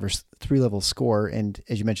three-level scorer. And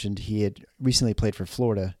as you mentioned, he had recently played for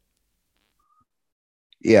Florida.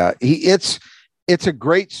 Yeah, it's a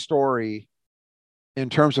great story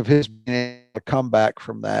in terms of his being able to come back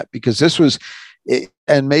from that, because this was,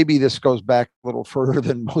 and maybe this goes back a little further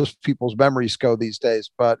than most people's memories go these days,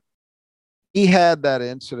 but he had that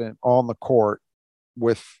incident on the court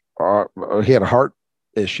with, he had a heart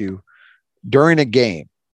issue during a game.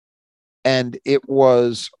 And it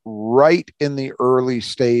was right in the early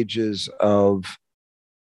stages of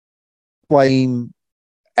playing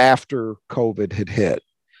after COVID had hit.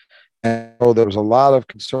 And so there was a lot of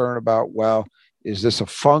concern about, is this a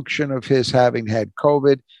function of his having had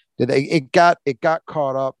COVID? It got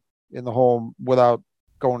caught up in the whole, without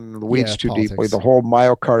going into the weeds too politics. deeply, the whole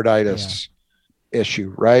myocarditis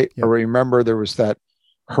issue, right? Yep. I remember there was that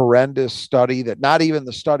horrendous study that not even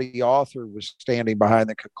the study author was standing behind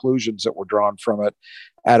the conclusions that were drawn from it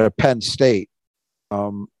at a Penn State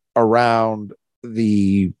around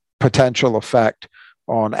the potential effect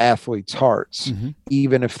on athletes' hearts,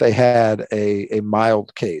 even if they had a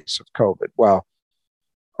mild case of COVID. Well,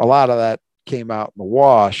 a lot of that came out in the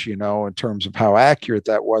wash, in terms of how accurate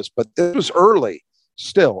that was, but this was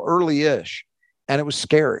early-ish, and it was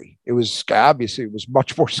scary. It was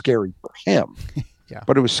much more scary for him. Yeah.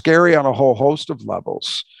 But it was scary on a whole host of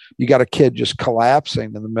levels. You got a kid just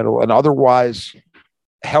collapsing in the middle, an otherwise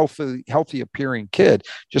healthy appearing kid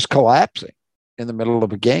just collapsing in the middle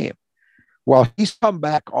of a game. Well, he's come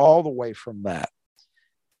back all the way from that.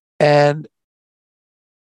 And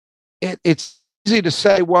it's easy to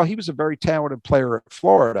say, he was a very talented player at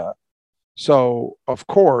Florida. So, of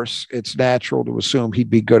course, it's natural to assume he'd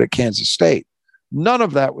be good at Kansas State. None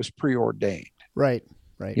of that was preordained. Right.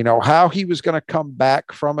 How he was going to come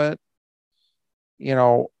back from it,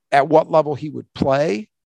 at what level he would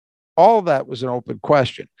play, All of that was an open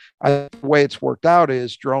question. The way it's worked out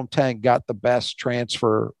is Jerome Tang got the best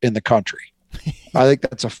transfer in the country. I think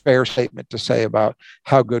that's a fair statement to say about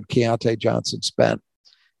how good Keontae Johnson's been.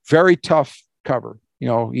 Very tough cover.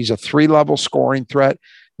 He's a 3-level scoring threat.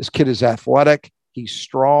 This kid is athletic. He's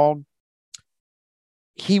strong.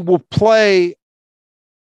 He will play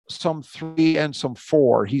some 3 and some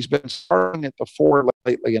 4. He's been starting at the 4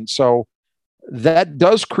 lately. And so that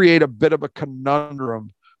does create a bit of a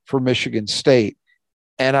conundrum for Michigan State.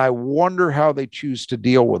 And I wonder how they choose to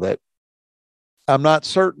deal with it. I'm not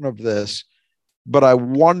certain of this, but I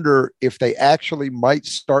wonder if they actually might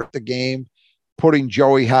start the game putting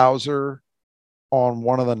Joey Hauser on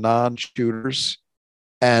one of the non-shooters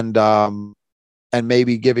and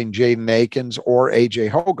maybe giving Jaden Akins or AJ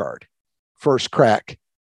Hoggard first crack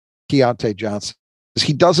Keontae Johnson.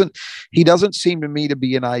 He doesn't seem to me to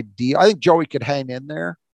be an ideal. I think Joey could hang in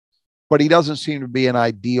there, but he doesn't seem to be an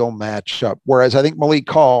ideal matchup. Whereas I think Malik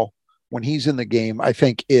Hall, when he's in the game, I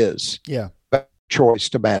think is a choice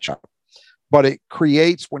to match up. But it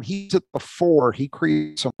creates, when he's at the 4, he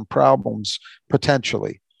creates some problems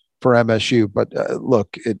potentially for MSU. But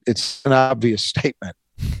look, it's an obvious statement.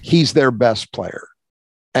 He's their best player,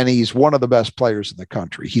 and he's one of the best players in the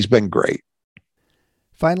country. He's been great.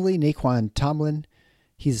 Finally, Naquan Tomlin.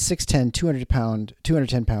 He's a 6'10",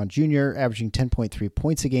 210-pound junior, averaging 10.3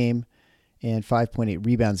 points a game and 5.8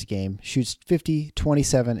 rebounds a game. Shoots 50,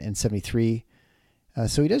 27, and 73.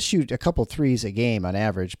 So he does shoot a couple threes a game on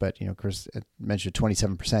average, but, of course, I mentioned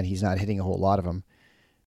 27%. He's not hitting a whole lot of them.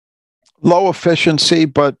 Low efficiency,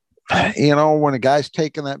 but, when a guy's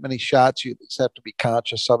taking that many shots, you just have to be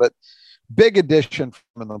conscious of it. Big addition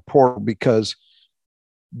from the portal because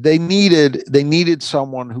they needed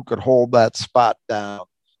someone who could hold that spot down.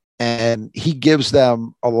 And he gives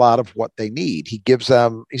them a lot of what they need. He's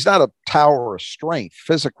not a tower of strength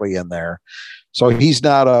physically in there. So he's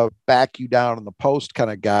not a back you down in the post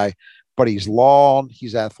kind of guy, but he's long,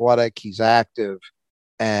 he's athletic, he's active.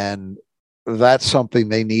 And that's something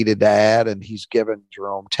they needed to add. And he's given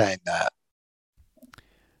Jerome Tang that.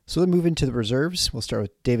 So we'll move into the reserves. We'll start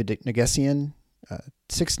with David Nagesian,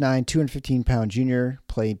 6'9", 215-pound junior,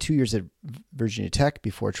 played 2 years at Virginia Tech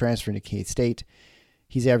before transferring to K-State.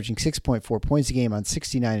 He's averaging 6.4 points a game on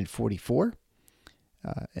 69 and 44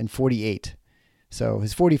 and 48. So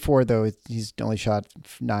his 44, though, he's only shot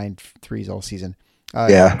 9 threes all season.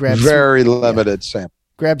 Very limited sample.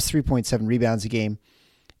 Grabs 3.7 rebounds a game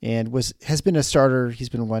and has been a starter. He's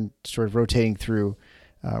been one sort of rotating through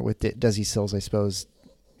with Desi Sills, I suppose,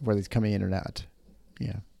 whether he's coming in or not.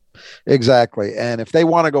 Yeah. Exactly. And if they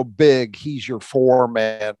want to go big, he's your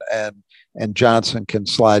 4-man and Johnson can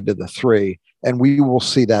slide to the 3. And we will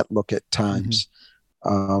see that look at times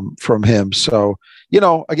from him. So,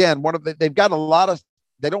 again, they've got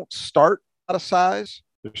they don't start a lot of size.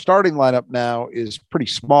 Their starting lineup now is pretty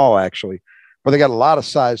small, actually, but they got a lot of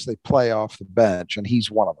size they play off the bench, and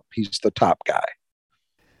he's one of them. He's the top guy.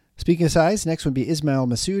 Speaking of size, next would be Ismail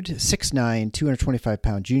Massoud, 6'9",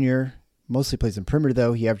 225-pound junior. Mostly plays in perimeter,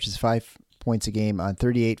 though. He averages 5 points a game on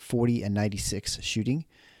 38, 40, and 96 shooting.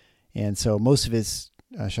 And so most of his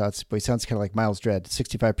shots, but he sounds kind of like Miles Dredd.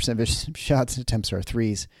 65% of his shots and attempts are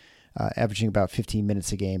threes, averaging about 15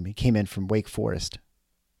 minutes a game. He came in from Wake Forest.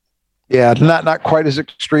 Yeah, not quite as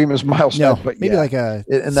extreme as Miles Dredd, but maybe like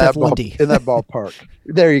in that ballpark.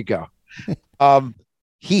 There you go.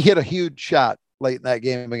 He hit a huge shot late in that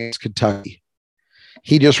game against Kentucky.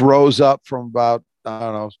 He just rose up from about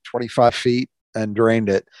 25 feet and drained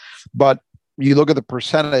it. But you look at the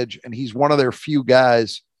percentage, and he's one of their few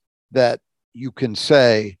guys that you can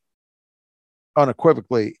say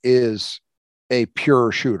unequivocally is a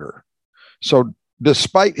pure shooter. So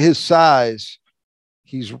despite his size,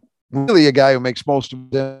 he's really a guy who makes most of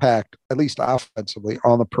his impact, at least offensively,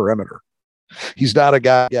 on the perimeter. He's not a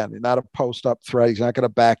guy, again, not a post-up threat. He's not going to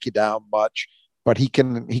back you down much, but he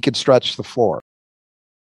can stretch the floor.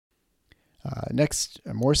 Next,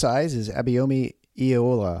 more size is Abayomi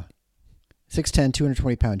Iola, 6'10",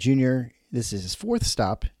 220-pound junior. This is his 4th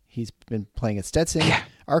stop. He's been playing at Stetson,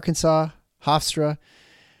 Arkansas, Hofstra,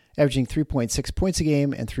 averaging 3.6 points a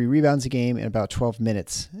game and 3 rebounds a game in about 12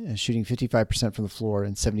 minutes, shooting 55% from the floor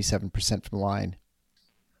and 77% from the line.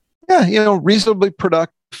 Yeah, reasonably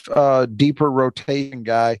productive, deeper rotation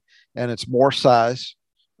guy, and it's more size.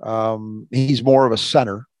 He's more of a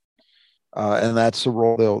center, and that's the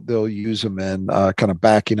role they'll use him in, kind of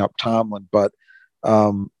backing up Tomlin. But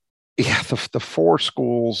the 4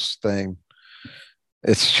 schools thing.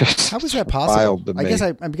 It's just how is that possible? I guess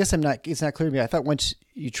I'm not. It's not clear to me. I thought once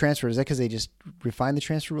you transfer, is that because they just refined the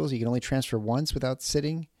transfer rules? You can only transfer once without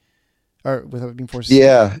sitting. or without being forced.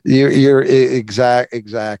 Yeah, you're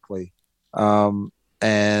exactly.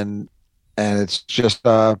 And it's just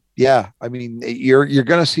yeah. I mean, you're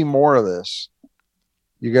going to see more of this.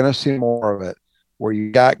 You're going to see more of it, where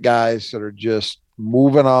you got guys that are just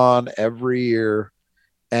moving on every year,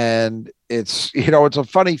 and it's it's a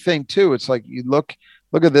funny thing too. It's like you look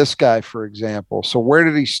at this guy, for example. So where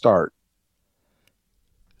did he start?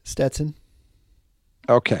 Stetson.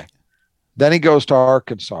 Okay. Then he goes to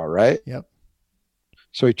Arkansas, right? Yep.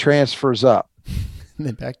 So he transfers up. And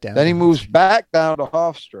then back down. Then he moves back down to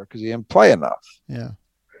Hofstra because he didn't play enough. Yeah.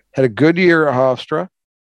 Had a good year at Hofstra.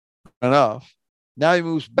 Enough. Now he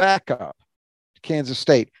moves back up to Kansas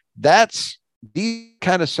State. That's these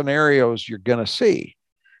kind of scenarios you're going to see.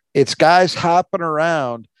 It's guys hopping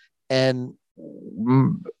around and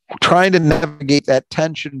trying to navigate that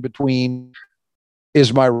tension between,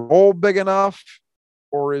 is my role big enough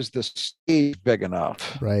or is the stage big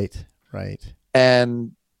enough? Right.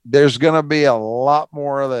 And there's going to be a lot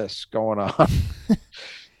more of this going on.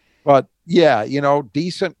 But yeah,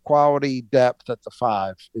 decent quality depth at the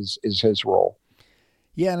 5 is his role.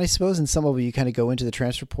 Yeah, and I suppose in some level you kind of go into the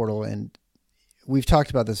transfer portal, and we've talked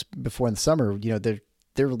about this before in the summer.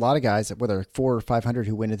 There are a lot of guys, whether 400 or 500,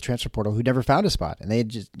 who went into the transfer portal who never found a spot, and they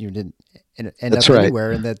just didn't end up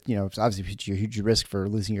anywhere. And that it's obviously a huge risk for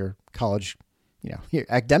losing your college, your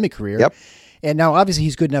academic career. Yep. And now obviously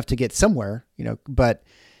he's good enough to get somewhere, but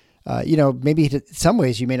maybe in some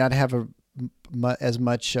ways you may not have as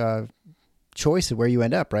much choice of where you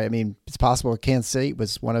end up, right? I mean, it's possible Kansas State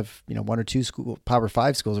was one of 1 or 2 Power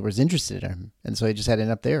 5 schools that was interested in him, and so he just had to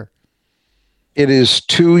end up there. It is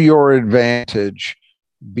to your advantage,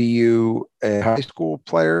 be you a high school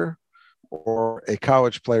player or a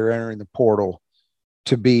college player entering the portal,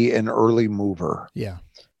 to be an early mover. Yeah.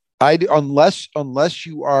 Unless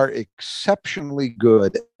you are exceptionally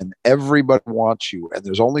good and everybody wants you, and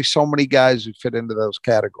there's only so many guys who fit into those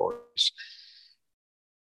categories,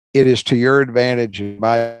 it is to your advantage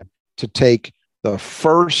to take the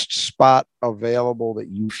first spot available that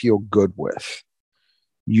you feel good with.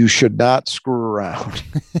 You should not screw around.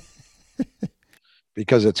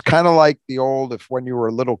 Because it's kind of like the old, when you were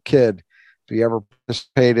a little kid, if you ever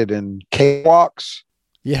participated in cakewalks.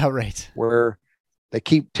 Yeah, right. Where they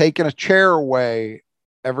keep taking a chair away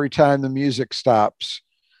every time the music stops.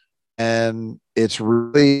 And it's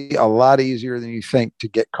really a lot easier than you think to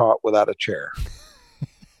get caught without a chair.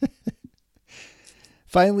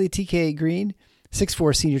 Finally, TK Green,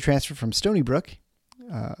 6'4" senior transfer from Stony Brook.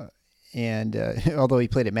 And although he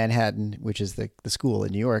played at Manhattan, which is the school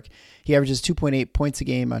in New York, he averages 2.8 points a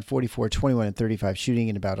game on 44, 21, and 35 shooting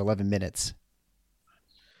in about 11 minutes.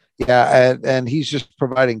 Yeah, and he's just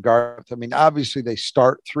providing guard. I mean, obviously they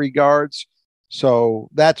start 3 guards, so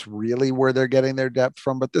that's really where they're getting their depth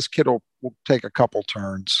from. But this kid will take a couple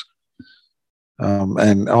turns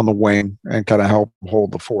and on the wing and kind of help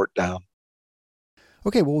hold the fort down.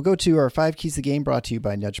 Okay, well, we'll go to our 5 keys to the game, brought to you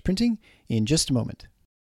by Nudge Printing, in just a moment.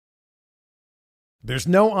 There's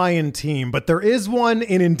no I in team, but there is one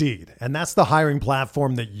in Indeed, and that's the hiring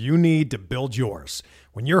platform that you need to build yours.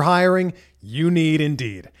 When you're hiring, you need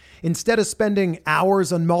Indeed. Instead of spending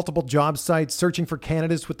hours on multiple job sites searching for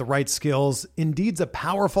candidates with the right skills, Indeed's a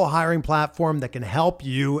powerful hiring platform that can help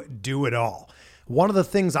you do it all. One of the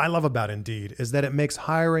things I love about Indeed is that it makes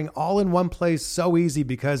hiring all in one place so easy,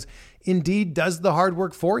 because Indeed does the hard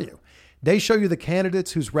work for you. They show you the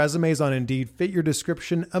candidates whose resumes on Indeed fit your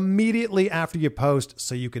description immediately after you post,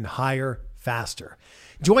 so you can hire faster.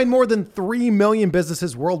 Join more than 3 million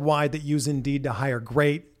businesses worldwide that use Indeed to hire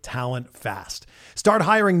great talent fast. Start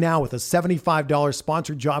hiring now with a $75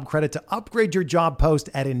 sponsored job credit to upgrade your job post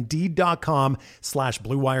at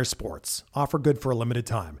Indeed.com/Blue Wire Sports. Offer good for a limited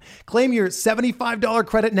time. Claim your $75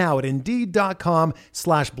 credit now at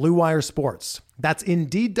Indeed.com/Blue Wire Sports. That's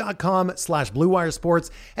Indeed.com/Blue Wire Sports,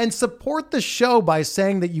 and support the show by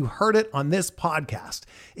saying that you heard it on this podcast.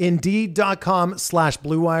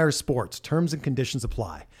 Indeed.com/Blue Wire Sports. Terms and conditions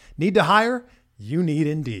apply. Need to hire? You need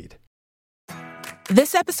Indeed.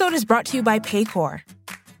 This episode is brought to you by Paycor.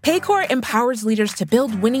 Paycor empowers leaders to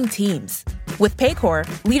build winning teams. With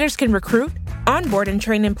Paycor, leaders can recruit, onboard and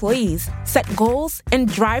train employees, set goals, and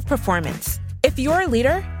drive performance. If you're a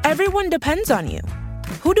leader, everyone depends on you.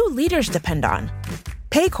 Who do leaders depend on?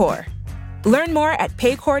 Paycor. Learn more at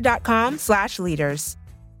paycor.com/leaders.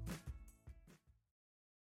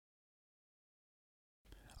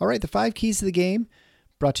 All right, the 5 keys to the game,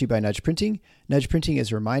 brought to you by Nudge Printing. Nudge Printing,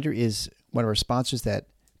 as a reminder, is one of our sponsors that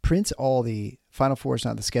prints all the Final Fours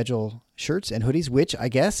on the schedule shirts and hoodies, which I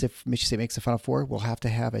guess if Michigan State makes the Final Four, we'll have to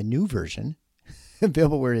have a new version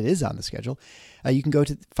available where it is on the schedule. You can go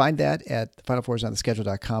to find that at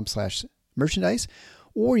finalfoursontheschedule.com/merchandise,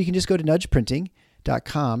 or you can just go to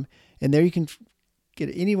nudgeprinting.com, and there you can get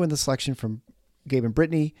any one of the selection from Gabe and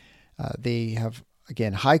Brittany. They have,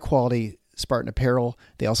 again, high quality Spartan apparel.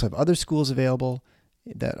 They also have other schools available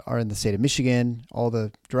that are in the state of Michigan, all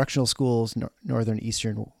the directional schools, Northern,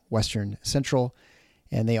 Eastern, Western, Central.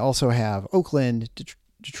 And they also have Oakland,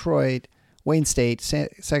 Detroit, Wayne State,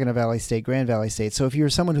 Saginaw Valley State, Grand Valley State. So if you're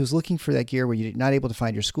someone who's looking for that gear where you're not able to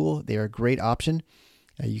find your school, they are a great option.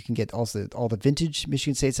 You can get also all the vintage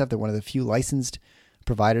Michigan State stuff. They're one of the few licensed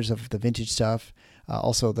providers of the vintage stuff.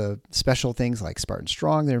 Also the special things like Spartan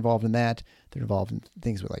Strong, they're involved in that. They're involved in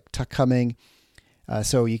things with like Tuck Coming.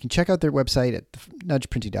 So you can check out their website at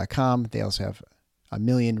nudgeprinting.com. They also have a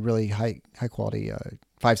million really high quality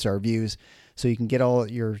 5-star reviews. So you can get all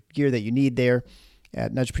your gear that you need there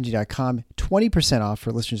at nudgeprinting.com. 20% off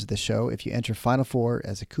for listeners of this show if you enter Final Four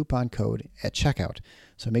as a coupon code at checkout.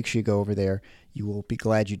 So make sure you go over there. You will be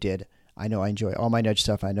glad you did. I know I enjoy all my Nudge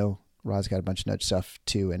stuff. I know Rod's got a bunch of Nudge stuff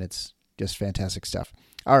too, and it's just fantastic stuff.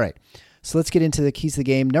 All right, so let's get into the keys to the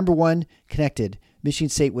game. Number one, connected. Michigan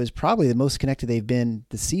State was probably the most connected they've been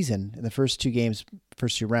this season in the first two games,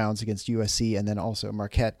 first two rounds against USC and then also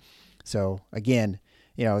Marquette. So again,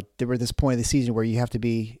 they were at this point of the season where you have to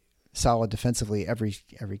be solid defensively every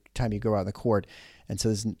time you go out on the court. And so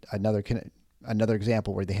there's another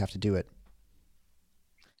example where they have to do it.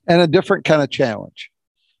 And a different kind of challenge.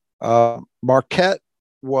 Marquette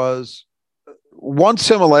was one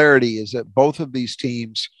similarity is that both of these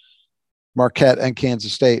teams, Marquette and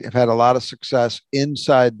Kansas State, have had a lot of success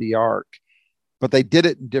inside the arc, but they did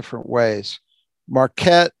it in different ways.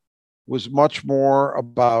 Marquette was much more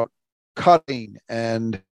about cutting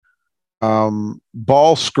and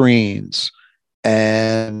ball screens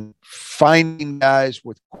and finding guys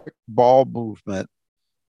with quick ball movement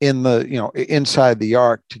in the, inside the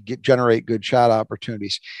arc to generate good shot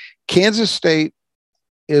opportunities. Kansas State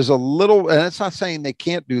is a little, and it's not saying they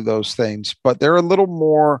can't do those things, but they're a little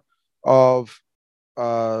more of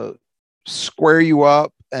square you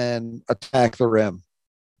up and attack the rim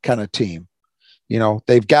kind of team.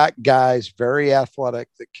 They've got guys very athletic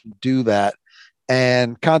that can do that.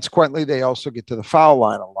 And consequently, they also get to the foul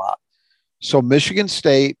line a lot. So Michigan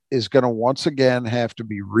State is going to once again have to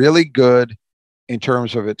be really good in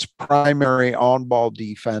terms of its primary on-ball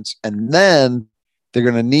defense. And then they're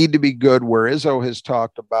going to need to be good where Izzo has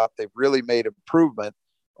talked about they've really made improvement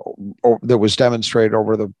that was demonstrated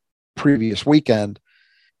over the previous weekend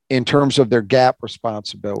in terms of their gap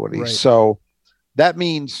responsibilities. Right. So that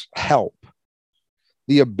means help.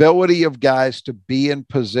 The ability of guys to be in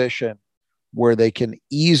position where they can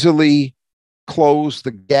easily close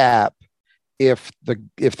the gap if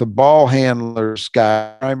the ball handler's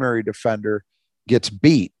guy, primary defender, gets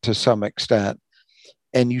beat to some extent.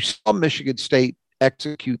 And you saw Michigan State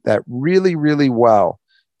execute that really, really well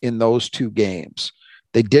in those two games.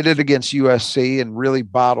 They did it against USC and really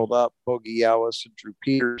bottled up Boogie Ellis and Drew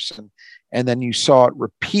Peterson. And then you saw it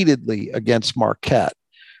repeatedly against Marquette,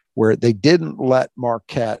 where they didn't let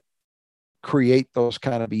Marquette create those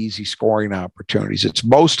kind of easy scoring opportunities. It's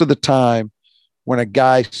most of the time when a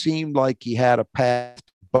guy seemed like he had a path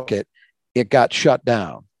to bucket, it got shut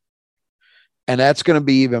down. And that's going to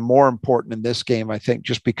be even more important in this game, I think,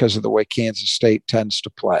 just because of the way Kansas State tends to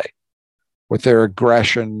play with their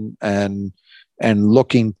aggression and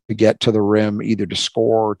looking to get to the rim, either to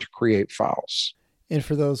score or to create fouls. And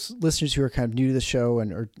for those listeners who are kind of new to the show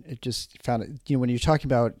or just found it, when you're talking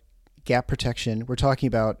about gap protection, we're talking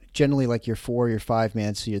about generally like your 4 or your 5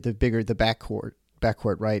 man. So you're the bigger, the backcourt,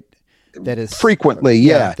 right? That is frequently,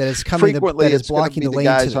 yeah. That is coming, frequently, that is blocking the lane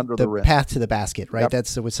guys to under the rim. path to the basket, right? Yep.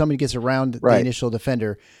 That's when somebody gets around the initial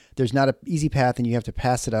defender, there's not an easy path and you have to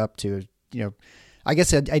pass it up to, I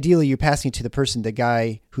guess ideally you're passing it to the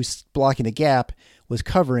guy who's blocking the gap was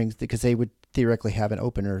covering because they would theoretically have an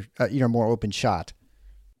opener, more open shot.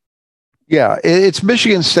 Yeah, it's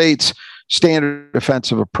Michigan State's standard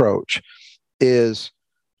defensive approach is,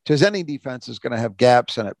 because any defense is going to have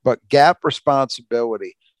gaps in it, but gap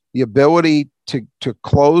responsibility, the ability to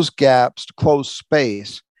close gaps, to close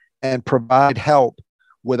space, and provide help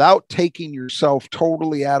without taking yourself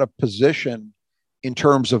totally out of position in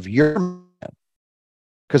terms of your man,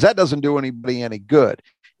 because that doesn't do anybody any good.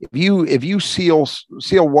 If you seal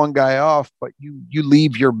one guy off, but you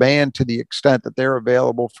leave your man to the extent that they're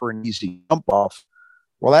available for an easy jump off,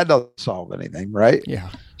 well, that doesn't solve anything, right? Yeah.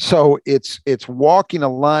 So it's walking a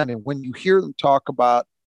line, and when you hear them talk about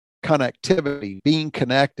connectivity, being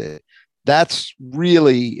connected, that's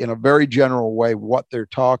really, in a very general way, what they're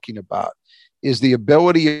talking about. is the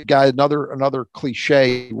ability, guy, another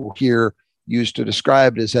cliche you will hear used to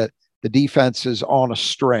describe it is that the defense is on a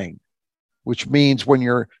string, which means when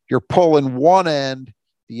you're pulling one end,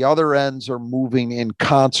 the other ends are moving in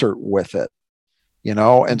concert with it,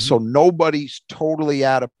 and so nobody's totally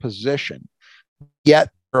out of position, yet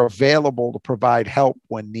they're available to provide help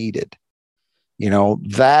when needed.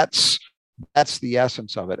 That's the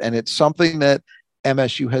essence of it. And it's something that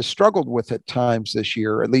MSU has struggled with at times this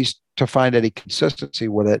year, at least to find any consistency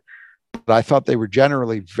with it. But I thought they were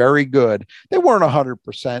generally very good. They weren't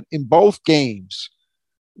 100% in both games.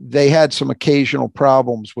 They had some occasional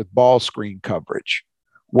problems with ball screen coverage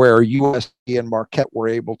where USC and Marquette were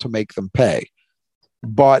able to make them pay.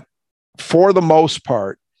 But for the most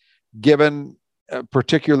part, given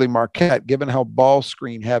particularly Marquette, given how ball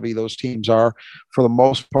screen heavy those teams are, for the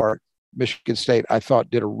most part, Michigan State, I thought,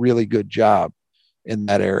 did a really good job in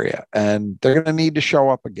that area. And they're going to need to show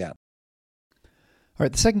up again. All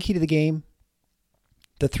right, the second key to the game,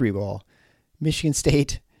 the three ball. Michigan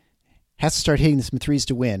State has to start hitting some threes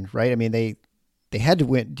to win, right? I mean, they had to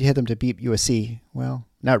win, hit them to beat USC. Well,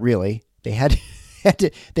 not really. They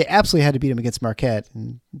they absolutely had to beat them against Marquette,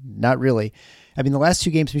 and not really. I mean, the last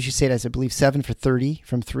two games, Michigan State has, I believe, 7 for 30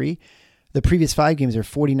 from three. The previous 5 games are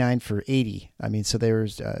 49 for 80. I mean, so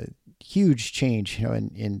there's a huge change,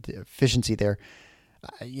 in efficiency there.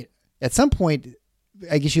 At some point,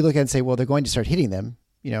 I guess you look at it and say, well, they're going to start hitting them,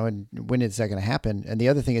 and when is that going to happen? And the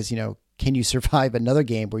other thing is, can you survive another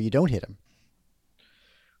game where you don't hit them?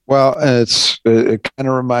 Well, it kind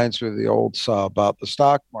of reminds me of the old saw about the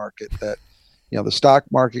stock market that, the stock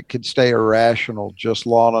market can stay irrational just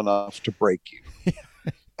long enough to break you.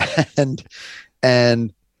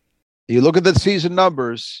 and you look at the season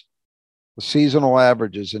numbers, the seasonal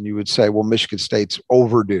averages, and you would say, well, Michigan State's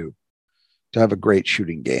overdue to have a great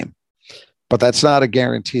shooting game. But that's not a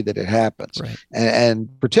guarantee that it happens. Right. And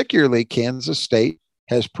particularly Kansas State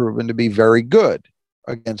has proven to be very good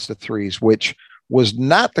against the threes, which was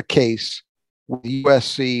not the case with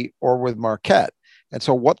USC or with Marquette. And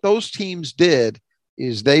so what those teams did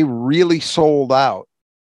is they really sold out.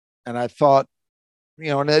 And I thought,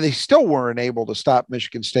 and they still weren't able to stop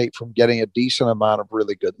Michigan State from getting a decent amount of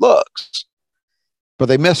really good looks, but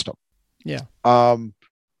they missed them. Yeah.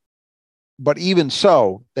 But even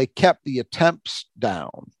so, they kept the attempts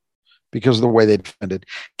down because of the way they defended.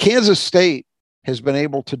 Kansas State has been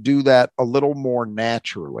able to do that a little more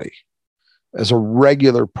naturally as a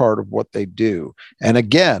regular part of what they do. And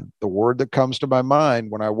again, the word that comes to my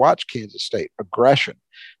mind when I watch Kansas State, aggression.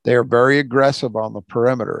 They are very aggressive on the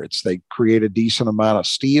perimeter. They create a decent amount of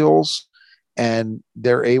steals, and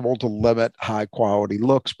they're able to limit high quality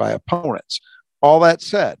looks by opponents. All that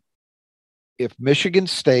said, if Michigan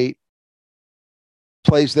State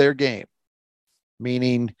plays their game,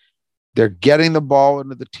 meaning they're getting the ball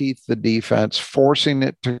into the teeth of the defense, forcing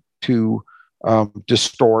it to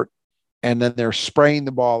distort, and then they're spraying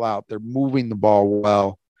the ball out, they're moving the ball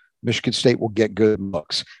well, Michigan State will get good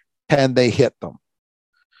looks. Can they hit them?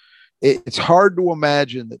 It's hard to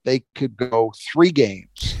imagine that they could go 3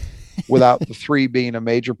 games without the 3 being a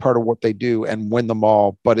major part of what they do and win them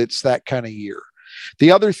all, but it's that kind of year.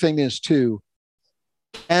 The other thing is, too,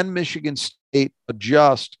 can Michigan State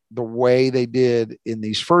adjust the way they did in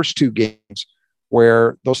these first 2 games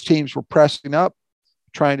where those teams were pressing up,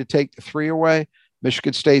 trying to take the 3 away?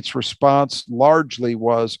 Michigan State's response largely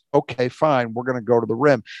was, okay, fine, we're going to go to the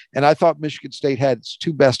rim. And I thought Michigan State had its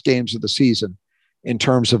 2 best games of the season in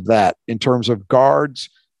terms of that, in terms of guards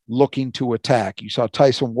looking to attack. You saw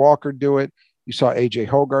Tyson Walker do it. You saw A.J.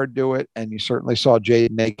 Hoggard do it. And you certainly saw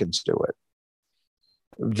Jaden Akins do it.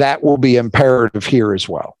 That will be imperative here as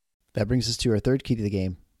well. That brings us to our third key to the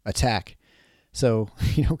game, attack. So,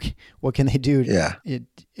 what can they do? Yeah.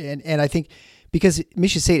 And I think because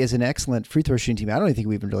Michigan State is an excellent free throw shooting team, I don't even think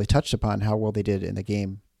we even really touched upon how well they did in the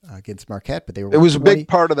game against Marquette, but it was 20, a big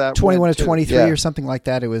part of that. 21 to 23 or something like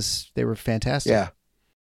that. They were fantastic. Yeah.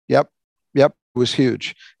 Yep. It was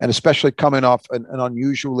huge. And especially coming off an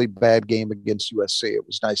unusually bad game against USC. It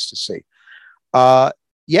was nice to see.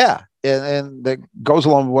 Yeah. And that goes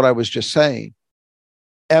along with what I was just saying.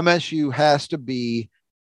 MSU has to be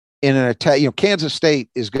in an attack. Kansas State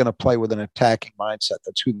is going to play with an attacking mindset.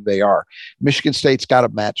 That's who they are. Michigan State's got to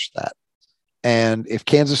match that. And if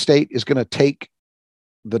Kansas State is going to take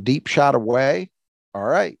the deep shot away, all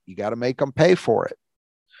right, you got to make them pay for it.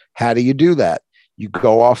 How do you do that? You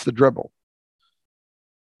go off the dribble,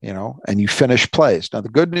 and you finish plays. Now, the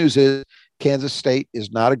good news is Kansas State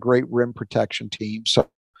is not a great rim protection team. So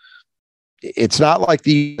it's not like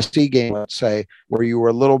the USC game, let's say, where you were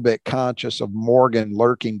a little bit conscious of Morgan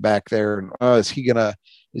lurking back there. And is he going to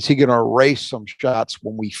Is he going to erase some shots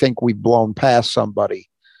when we think we've blown past somebody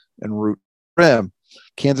and root rim?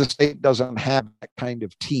 Kansas State doesn't have that kind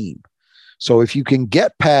of team. So if you can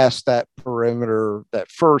get past that perimeter, that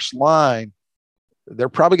first line, there are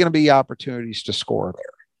probably going to be opportunities to score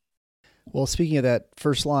there. Well, speaking of that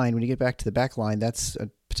first line, when you get back to the back line, that's a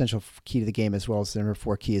potential key to the game, as well as the number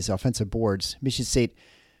 4 key is offensive boards. Michigan State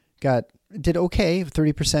did okay,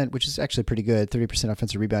 30%, which is actually pretty good, 30%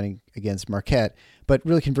 offensive rebounding against Marquette, but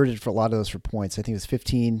really converted for a lot of those for points. I think it was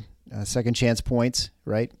 15 second chance points,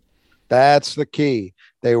 right? That's the key.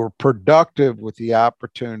 They were productive with the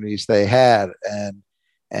opportunities they had.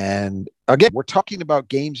 And again, we're talking about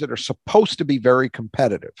games that are supposed to be very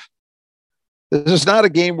competitive. This is not a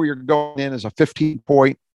game where you're going in as a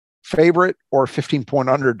 15-point favorite or a 15-point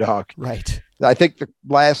underdog. Right. I think the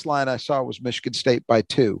last line I saw was Michigan State by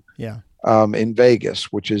 2. Yeah. In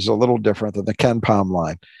Vegas, which is a little different than the KenPom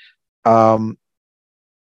line.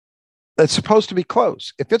 It's supposed to be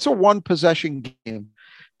close. If it's a 1-possession game,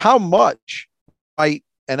 how much might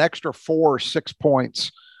an extra 4 or 6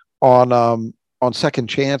 points on second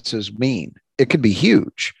chances mean? It could be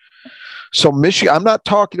huge. So I'm not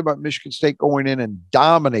talking about Michigan State going in and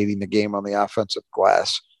dominating the game on the offensive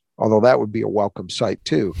glass, although that would be a welcome sight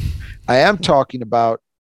too. I am talking about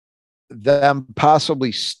them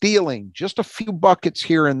possibly stealing just a few buckets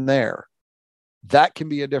here and there. That can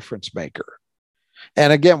be a difference maker.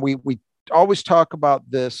 And again, we always talk about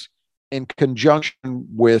this in conjunction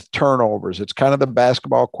with turnovers. It's kind of the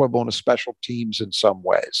basketball equivalent of special teams in some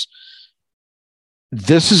ways.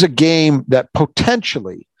 This is a game that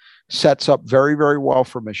potentially sets up very, very well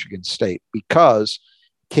for Michigan State, because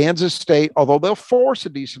Kansas State, although they'll force a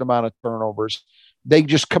decent amount of turnovers, they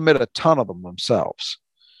just commit a ton of them themselves.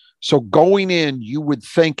 So going in, you would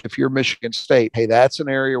think, if you're Michigan State, hey, that's an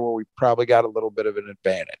area where we probably got a little bit of an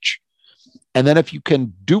advantage. And then if you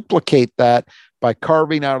can duplicate that by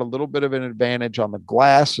carving out a little bit of an advantage on the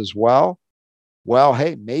glass as well,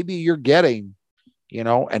 hey, maybe you're getting,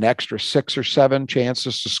 an extra 6 or 7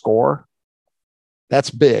 chances to score. That's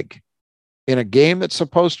big. In a game that's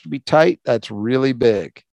supposed to be tight, that's really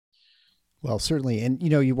big. Well, certainly. And,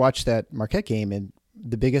 you watch that Marquette game, and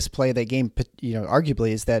the biggest play of that game,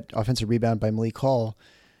 arguably, is that offensive rebound by Malik Hall.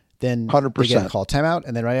 Then 100%. They get a call timeout,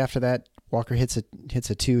 and then right after that, Walker hits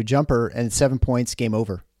a 2 jumper, and 7 points, game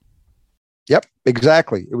over. Yep,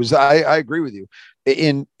 exactly. It was. I agree with you.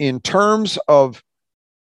 In terms of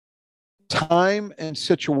time and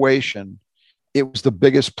situation, it was the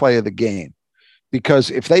biggest play of the game, because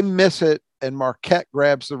if they miss it and Marquette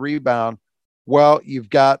grabs the rebound, well, you've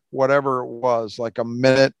got whatever it was, like a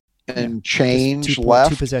minute and change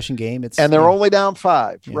left. 2-possession game. And they're only down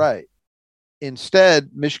 5, right?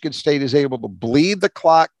 Instead, Michigan State is able to bleed the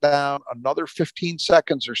clock down another 15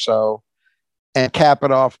 seconds or so and cap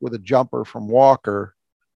it off with a jumper from Walker,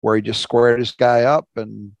 where he just squared his guy up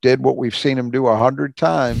and did what we've seen him do 100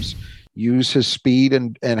 times, use his speed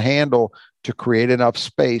and handle to create enough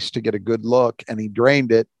space to get a good look, and he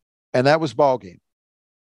drained it, and that was ball game.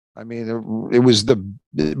 I mean, it was the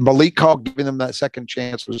Malik Hall giving them that second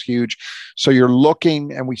chance was huge. So you're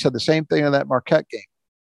looking, and we said the same thing in that Marquette game.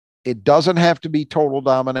 It doesn't have to be total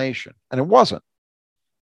domination, and it wasn't.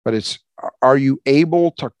 But are you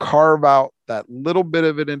able to carve out that little bit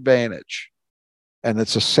of an advantage? And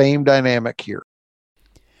it's the same dynamic here.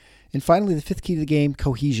 And finally, the 5th key to the game,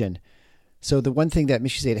 cohesion. So the one thing that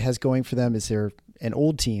Michigan State has going for them is they're an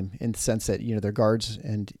old team in the sense that, their guards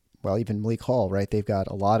and, well, even Malik Hall, right? They've got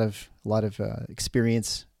a lot of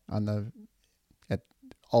experience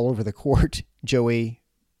all over the court. Joey,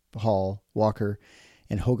 Hall, Walker,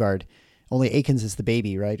 and Hogard. Only Akins is the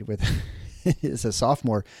baby, right? Is a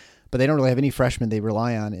sophomore, but they don't really have any freshmen they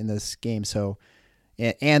rely on in this game. So,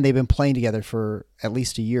 and they've been playing together for at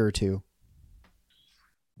least a year or two.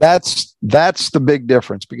 That's the big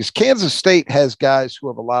difference, because Kansas State has guys who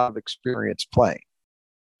have a lot of experience playing,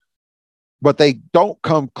 but they don't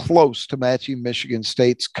come close to matching Michigan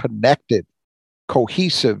State's connected,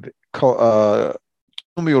 cohesive,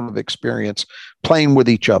 cumulative experience playing with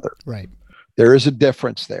each other. Right. There is a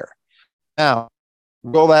difference there. Now,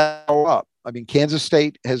 will that go up? I mean, Kansas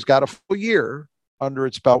State has got a full year under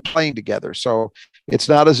its belt playing together, so it's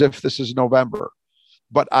not as if this is November.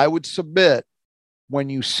 But I would submit, when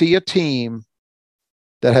you see a team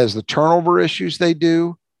that has the turnover issues they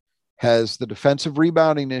do, has the defensive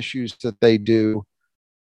rebounding issues that they do,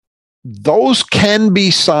 those can be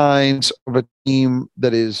signs of a team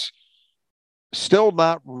that is still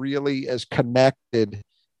not really as connected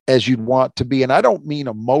as you'd want to be. And I don't mean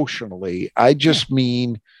emotionally. I just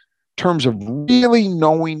mean in terms of really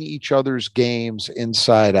knowing each other's games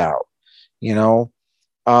inside out.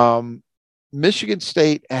 Michigan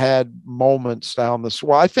State had moments down this.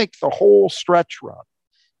 Well, I think the whole stretch run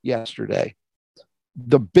yesterday,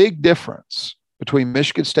 the big difference between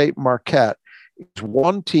Michigan State and Marquette is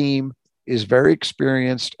one team is very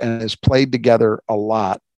experienced and has played together a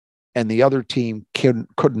lot, and the other team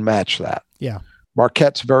couldn't match that. Yeah.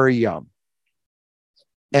 Marquette's very young,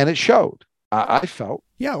 and it showed. I felt.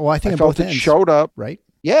 Yeah, well, I think I felt it showed up. Right?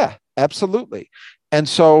 Yeah, absolutely. And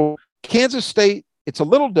so Kansas State, it's a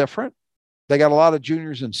little different. They got a lot of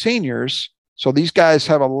juniors and seniors, so these guys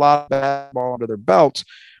have a lot of basketball under their belts,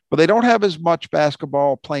 but they don't have as much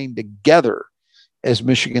basketball playing together as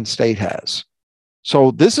Michigan State has.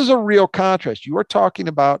 So this is a real contrast. You are talking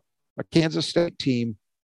about a Kansas State team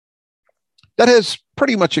that has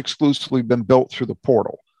pretty much exclusively been built through the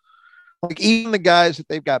portal. Like even the guys that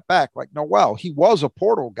they've got back, like Noel, he was a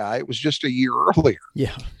portal guy. It was just a year earlier.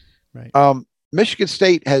 Yeah, right. Michigan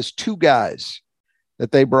State has two guys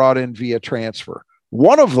that they brought in via transfer.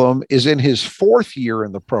 One of them is in his fourth year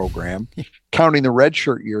in the program, counting the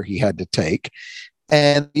redshirt year he had to take,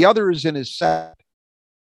 and the other is in his second.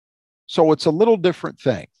 So it's a little different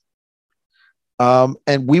thing.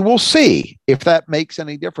 And we will see if that makes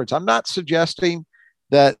any difference. I'm not suggesting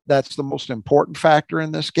that that's the most important factor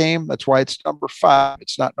in this game. That's why it's number 5.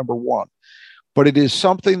 It's not number 1. But it is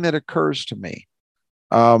something that occurs to me.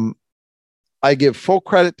 I give full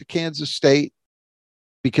credit to Kansas State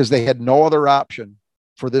because they had no other option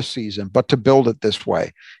for this season but to build it this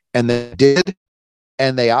way. And they did.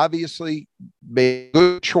 And they obviously made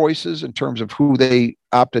good choices in terms of who they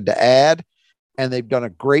opted to add. And they've done a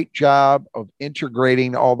great job of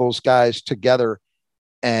integrating all those guys together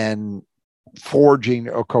and forging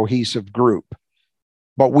a cohesive group.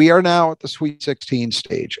 But we are now at the Sweet 16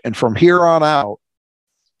 stage. And from here on out,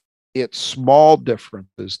 it's small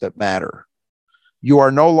differences that matter. You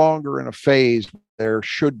are no longer in a phase where there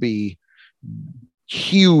should be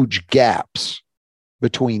huge gaps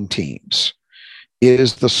between teams. It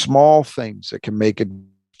is the small things that can make it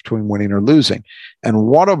between winning or losing. And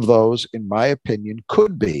one of those, in my opinion,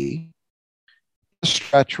 could be the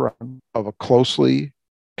stretch run of a closely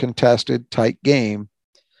contested, tight game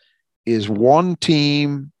is one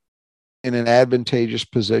team in an advantageous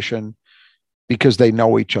position because they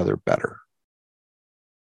know each other better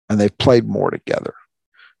and they've played more together.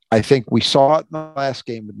 I think we saw it in the last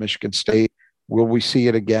game with Michigan State. Will we see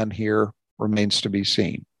it again here? Remains to be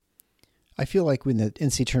seen. I feel like when the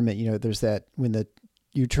NCAA tournament, there's that when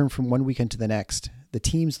you turn from one weekend to the next, the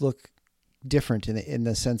teams look different in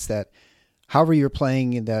the sense that however you're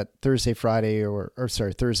playing in that Thursday, Saturday,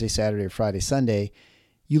 or Friday, Sunday,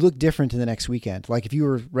 you look different in the next weekend. Like if you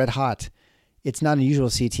were red hot, it's not unusual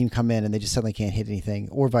to see a team come in and they just suddenly can't hit anything,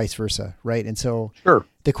 or vice versa, right? And so sure.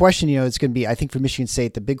 The question, it's going to be, I think for Michigan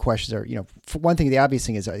State, the big questions are, for one thing, the obvious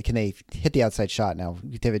thing is, can they hit the outside shot now?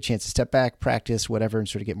 They have a chance to step back, practice, whatever, and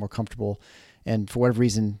sort of get more comfortable. And for whatever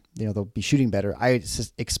reason, they'll be shooting better. I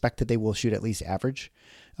expect that they will shoot at least average,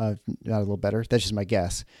 not a little better. That's just my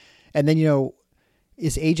guess. And then,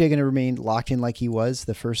 is AJ going to remain locked in like he was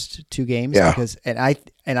the first 2 games? Yeah. Because I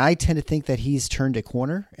tend to think that he's turned a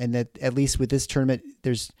corner, and that at least with this tournament,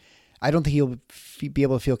 I don't think he'll be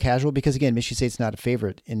able to feel casual because, again, Michigan State's not a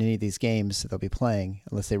favorite in any of these games that they'll be playing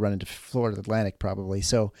unless they run into Florida Atlantic probably.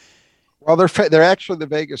 So, well, they're actually the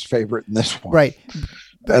Vegas favorite in this one, right?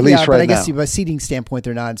 At least right now. But I guess by seeding standpoint,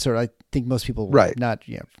 they're not. I think most people not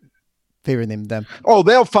favoring them. Oh,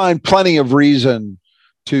 they'll find plenty of reason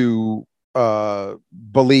to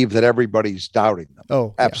believe that everybody's doubting them.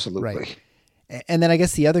 Oh, absolutely. Yeah, right. And then I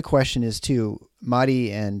guess the other question is too,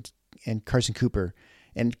 Mady and Carson Cooper.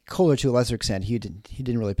 And Kohler, to a lesser extent, he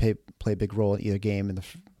didn't really play a big role in either game in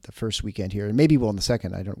the first weekend here, and maybe will in the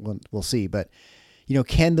second. We'll see. But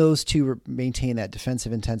can those two maintain that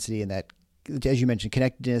defensive intensity and that, as you mentioned,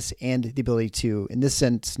 connectedness and the ability to, in this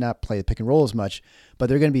sense, not play the pick and roll as much, but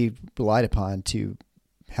they're going to be relied upon to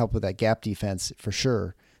help with that gap defense for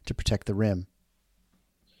sure to protect the rim.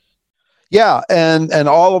 Yeah, and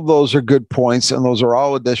all of those are good points, and those are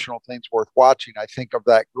all additional things worth watching. I think of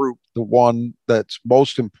that group, the one that's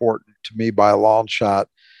most important to me by a long shot,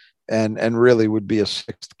 and really would be a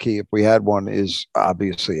sixth key if we had one, is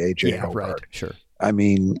obviously AJ Hoggard. Right, sure. I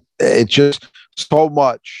mean, it just so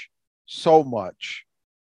much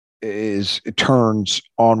it turns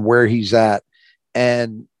on where he's at,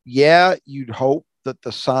 and you'd hope that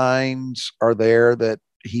the signs are there that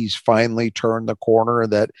he's finally turned the corner,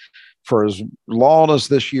 and that for as long as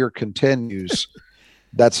this year continues,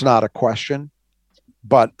 that's not a question.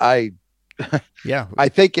 But I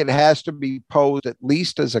think it has to be posed at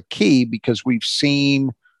least as a key, because we've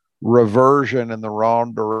seen reversion in the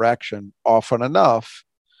wrong direction often enough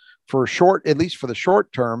at least for the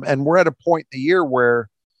short term. And we're at a point in the year where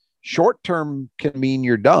short term can mean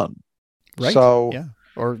you're done. Right. So yeah.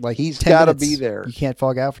 Or like he's got to be there. You can't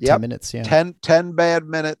fog out for 10 minutes. Yeah. 10 bad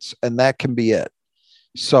minutes, and that can be it.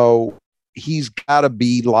 So he's got to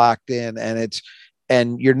be locked in,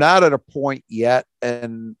 and you're not at a point yet.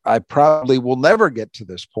 And I probably will never get to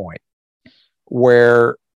this point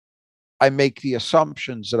where I make the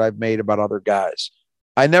assumptions that I've made about other guys.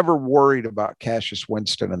 I never worried about Cassius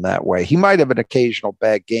Winston in that way. He might have an occasional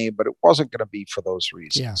bad game, but it wasn't going to be for those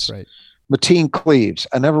reasons. Yeah, right. Mateen Cleaves,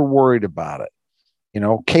 I never worried about it.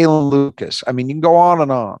 Kalen Lucas. I mean, you can go on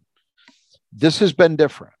and on. This has been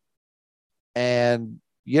different. And,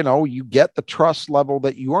 you get the trust level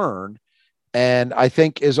that you earn. And I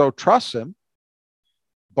think Izzo trusts him.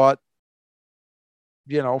 But,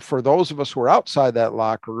 for those of us who are outside that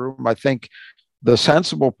locker room, I think the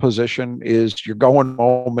sensible position is you're going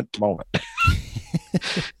moment to moment.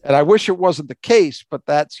 And I wish it wasn't the case, but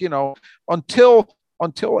that's, until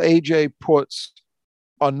AJ puts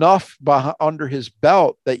enough under his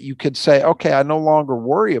belt that you could say, okay, I no longer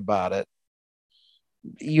worry about it.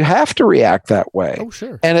 You have to react that way. Oh,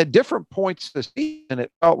 sure. And at different points this season,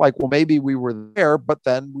 it felt like, well, maybe we were there, but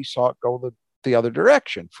then we saw it go the other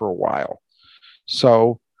direction for a while.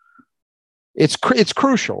 So it's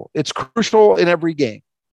crucial. It's crucial in every game.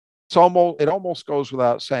 It almost goes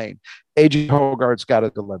without saying. AJ Hoggard's got to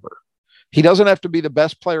deliver. He doesn't have to be the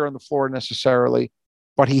best player on the floor necessarily,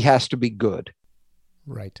 but he has to be good.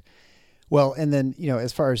 Right. Well, and then,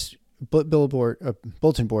 as far as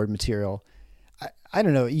bulletin board material, I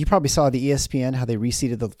don't know. You probably saw the ESPN, how they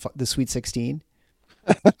reseeded the Sweet 16.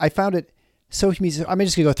 I found it so amusing. I'm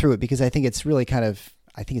just going to go through it because I think it's really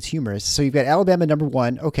I think it's humorous. So you've got Alabama number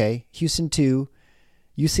 1. Okay. Houston 2,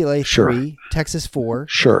 UCLA 3, Texas 4,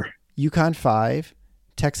 UConn 5,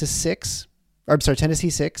 Tennessee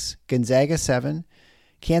 6, Gonzaga 7,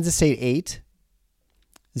 Kansas State 8,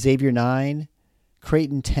 Xavier 9,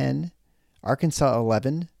 Creighton 10, Arkansas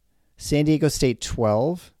 11, San Diego State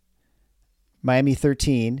 12, Miami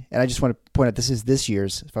 13, and I just want to point out this is this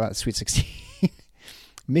year's Sweet 16.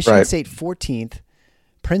 Michigan State 14th,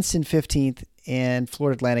 Princeton 15th, and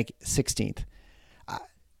Florida Atlantic 16th.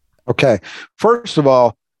 Okay. First of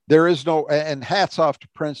all, there is no, and hats off to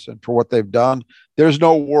Princeton for what they've done. There's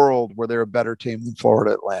no world where they're a better team than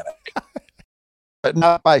Florida Atlantic. But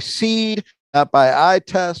not by seed, not by eye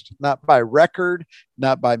test, not by record,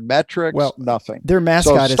 not by metrics, nothing. Their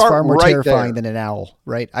mascot is far more terrifying than an owl,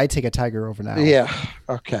 right? I'd take a tiger over an owl. Yeah.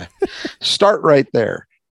 Okay. Start right there.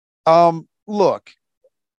 Look,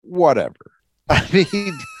 whatever. I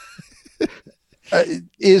mean,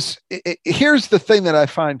 here's the thing that I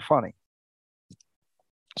find funny.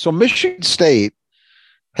 So Michigan State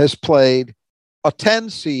has played a 10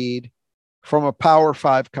 seed from a Power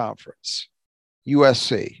 5 conference,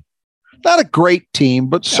 USC. Not a great team,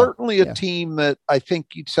 but certainly a team that I think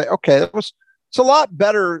you'd say, okay, it's a lot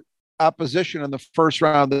better opposition in the first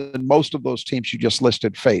round than most of those teams you just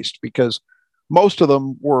listed faced, because most of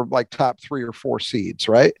them were like top 3 or 4 seeds,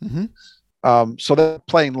 right? Mm-hmm. So they're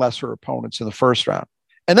playing lesser opponents in the first round.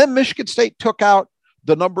 And then Michigan State took out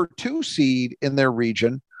the number 2 seed in their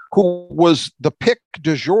region, who was the pick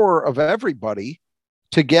du jour of everybody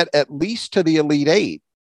to get at least to the Elite 8.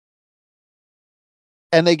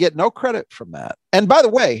 And they get no credit from that. And by the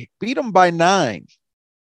way, beat them by 9.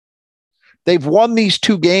 They've won these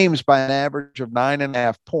 2 games by an average of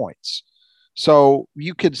 9.5 points. So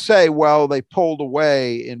you could say, well, they pulled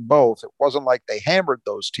away in both. It wasn't like they hammered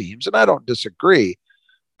those teams, and I don't disagree.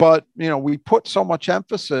 But, we put so much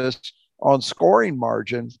emphasis on scoring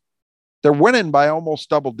margin. They're winning by almost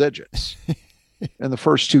double digits in the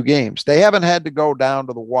first 2 games. They haven't had to go down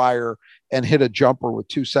to the wire and hit a jumper with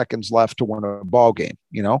 2 seconds left to win a ball game,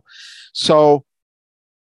 So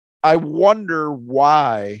I wonder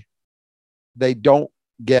why they don't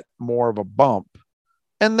get more of a bump.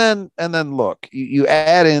 And then look, you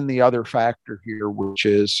add in the other factor here, which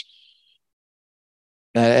is,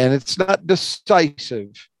 and it's not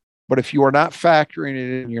decisive, but if you are not factoring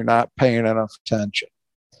it in, you're not paying enough attention.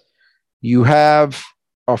 You have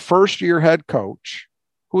a first-year head coach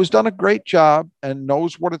who has done a great job and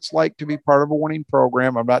knows what it's like to be part of a winning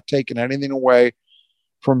program. I'm not taking anything away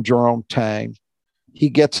from Jerome Tang. He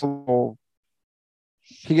gets a little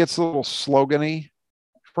slogan-y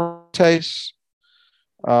for taste.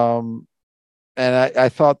 And I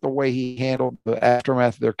thought the way he handled the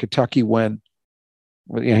aftermath of their Kentucky win,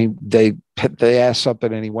 they asked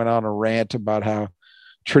something and he went on a rant about how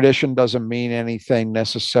tradition doesn't mean anything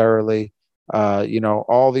necessarily.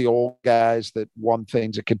 All the old guys that won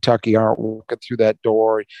things at Kentucky aren't walking through that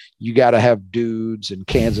door. You got to have dudes, and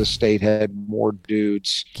Kansas State had more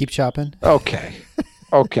dudes. Keep chopping. Okay.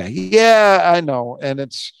 Yeah, I know. And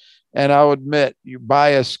I'll admit your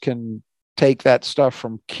bias can take that stuff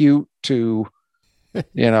from cute to,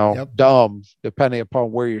 Yep. dumb, depending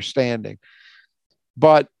upon where you're standing.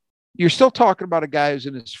 But you're still talking about a guy who's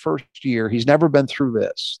in his first year. He's never been through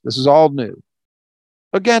this. This is all new.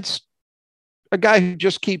 Against a guy who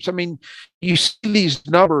just keeps, you see these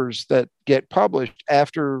numbers that get published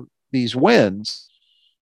after these wins.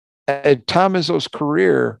 At Tom Izzo's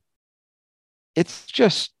career,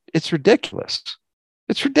 it's ridiculous.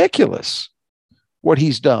 It's ridiculous what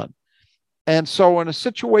he's done. And so in a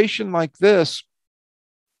situation like this,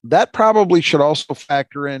 that probably should also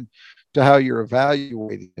factor in to how you're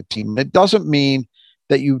evaluating a team. It doesn't mean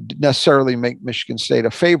that you necessarily make Michigan State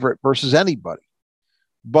a favorite versus anybody,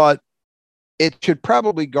 but it should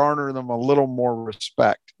probably garner them a little more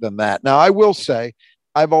respect than that. Now, I will say,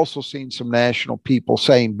 I've also seen some national people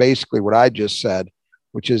saying basically what I just said,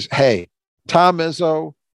 which is, hey, Tom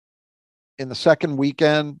Izzo in the second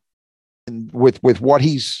weekend, and with what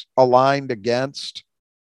he's aligned against,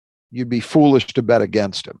 you'd be foolish to bet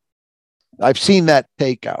against him. I've seen that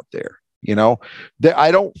take out there.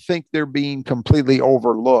 I don't think they're being completely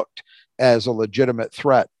overlooked as a legitimate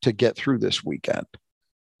threat to get through this weekend.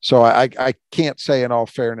 So I can't say in all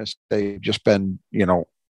fairness, they've just been,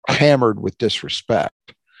 hammered with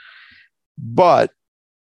disrespect. But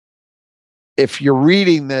if you're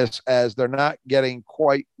reading this as they're not getting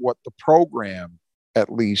quite what the program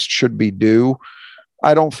at least should be due,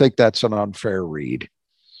 I don't think that's an unfair read.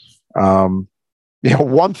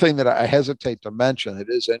 One thing that I hesitate to mention, it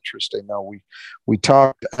is interesting though, we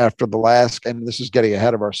talked after the last, and this is getting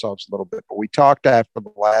ahead of ourselves a little bit, but we talked after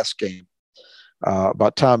the last game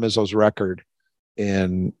about Tom Izzo's record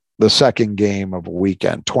in the second game of a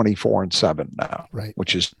weekend, 24-7 now, right?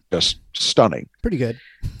 Which is just stunning. Pretty good.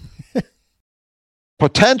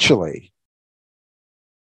 Potentially,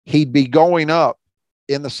 he'd be going up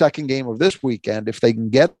in the second game of this weekend if they can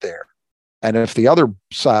get there. And if the other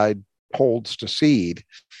side holds to seed,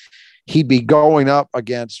 he'd be going up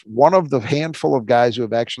against one of the handful of guys who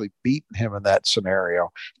have actually beaten him in that scenario.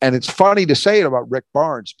 And it's funny to say it about Rick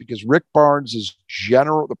Barnes, because Rick Barnes is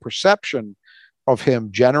the perception of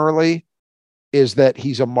him generally is that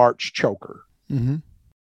he's a March choker. Mm-hmm.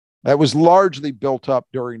 That was largely built up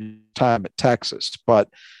during time at Texas, but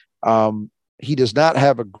he does not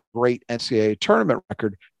have a great NCAA tournament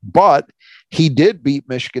record, but he did beat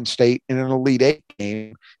Michigan State in an Elite Eight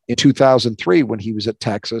game in 2003 when he was at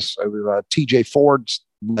Texas. It was TJ Ford's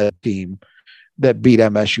team that beat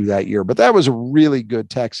MSU that year, but that was a really good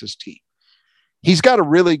Texas team. He's got a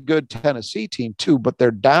really good Tennessee team too, but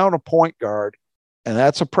they're down a point guard, and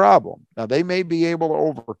that's a problem. Now, they may be able to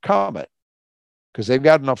overcome it because they've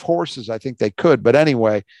got enough horses. I think they could. But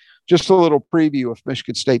anyway, just a little preview. If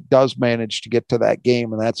Michigan State does manage to get to that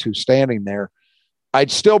game, and that's who's standing there,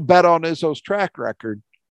 I'd still bet on Izzo's track record,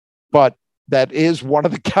 but that is one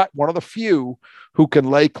of the few who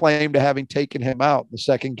can lay claim to having taken him out in the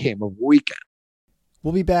second game of the weekend.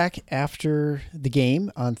 We'll be back after the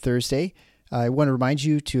game on Thursday. I want to remind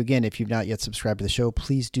you to, again, if you've not yet subscribed to the show,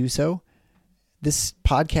 please do so. This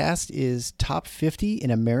podcast is top 50 in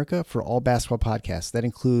America for all basketball podcasts. That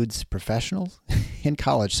includes professional and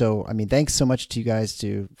college. So, thanks so much to you guys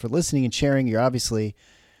for listening and sharing. You're obviously,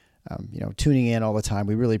 tuning in all the time.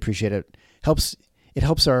 We really appreciate it. It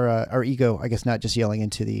helps our ego, I guess, not just yelling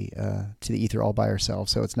into the ether all by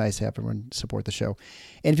ourselves. So it's nice to have everyone support the show.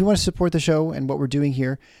 And if you want to support the show and what we're doing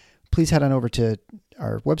here, please head on over to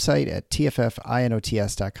our website at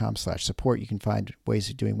tffinots.com/support. You can find ways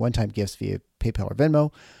of doing one-time gifts via PayPal or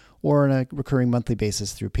Venmo, or on a recurring monthly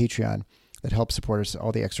basis through Patreon that helps support us,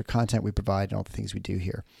 all the extra content we provide and all the things we do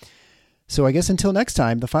here. So I guess until next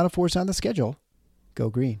time, the Final Four is on the schedule. Go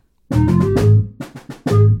Green.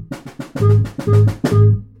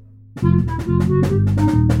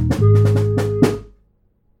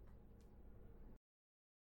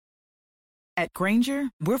 At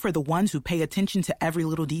Grainger, we're for the ones who pay attention to every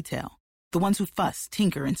little detail. The ones who fuss,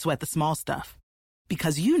 tinker, and sweat the small stuff.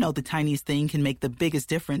 Because the tiniest thing can make the biggest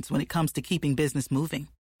difference when it comes to keeping business moving.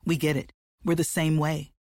 We get it. We're the same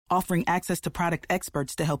way. Offering access to product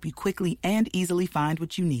experts to help you quickly and easily find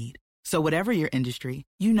what you need. So whatever your industry,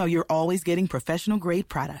 you're always getting professional-grade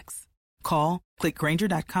products. Call, click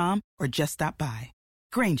Grainger.com, or just stop by.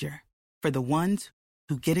 Grainger, for the ones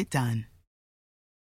who get it done.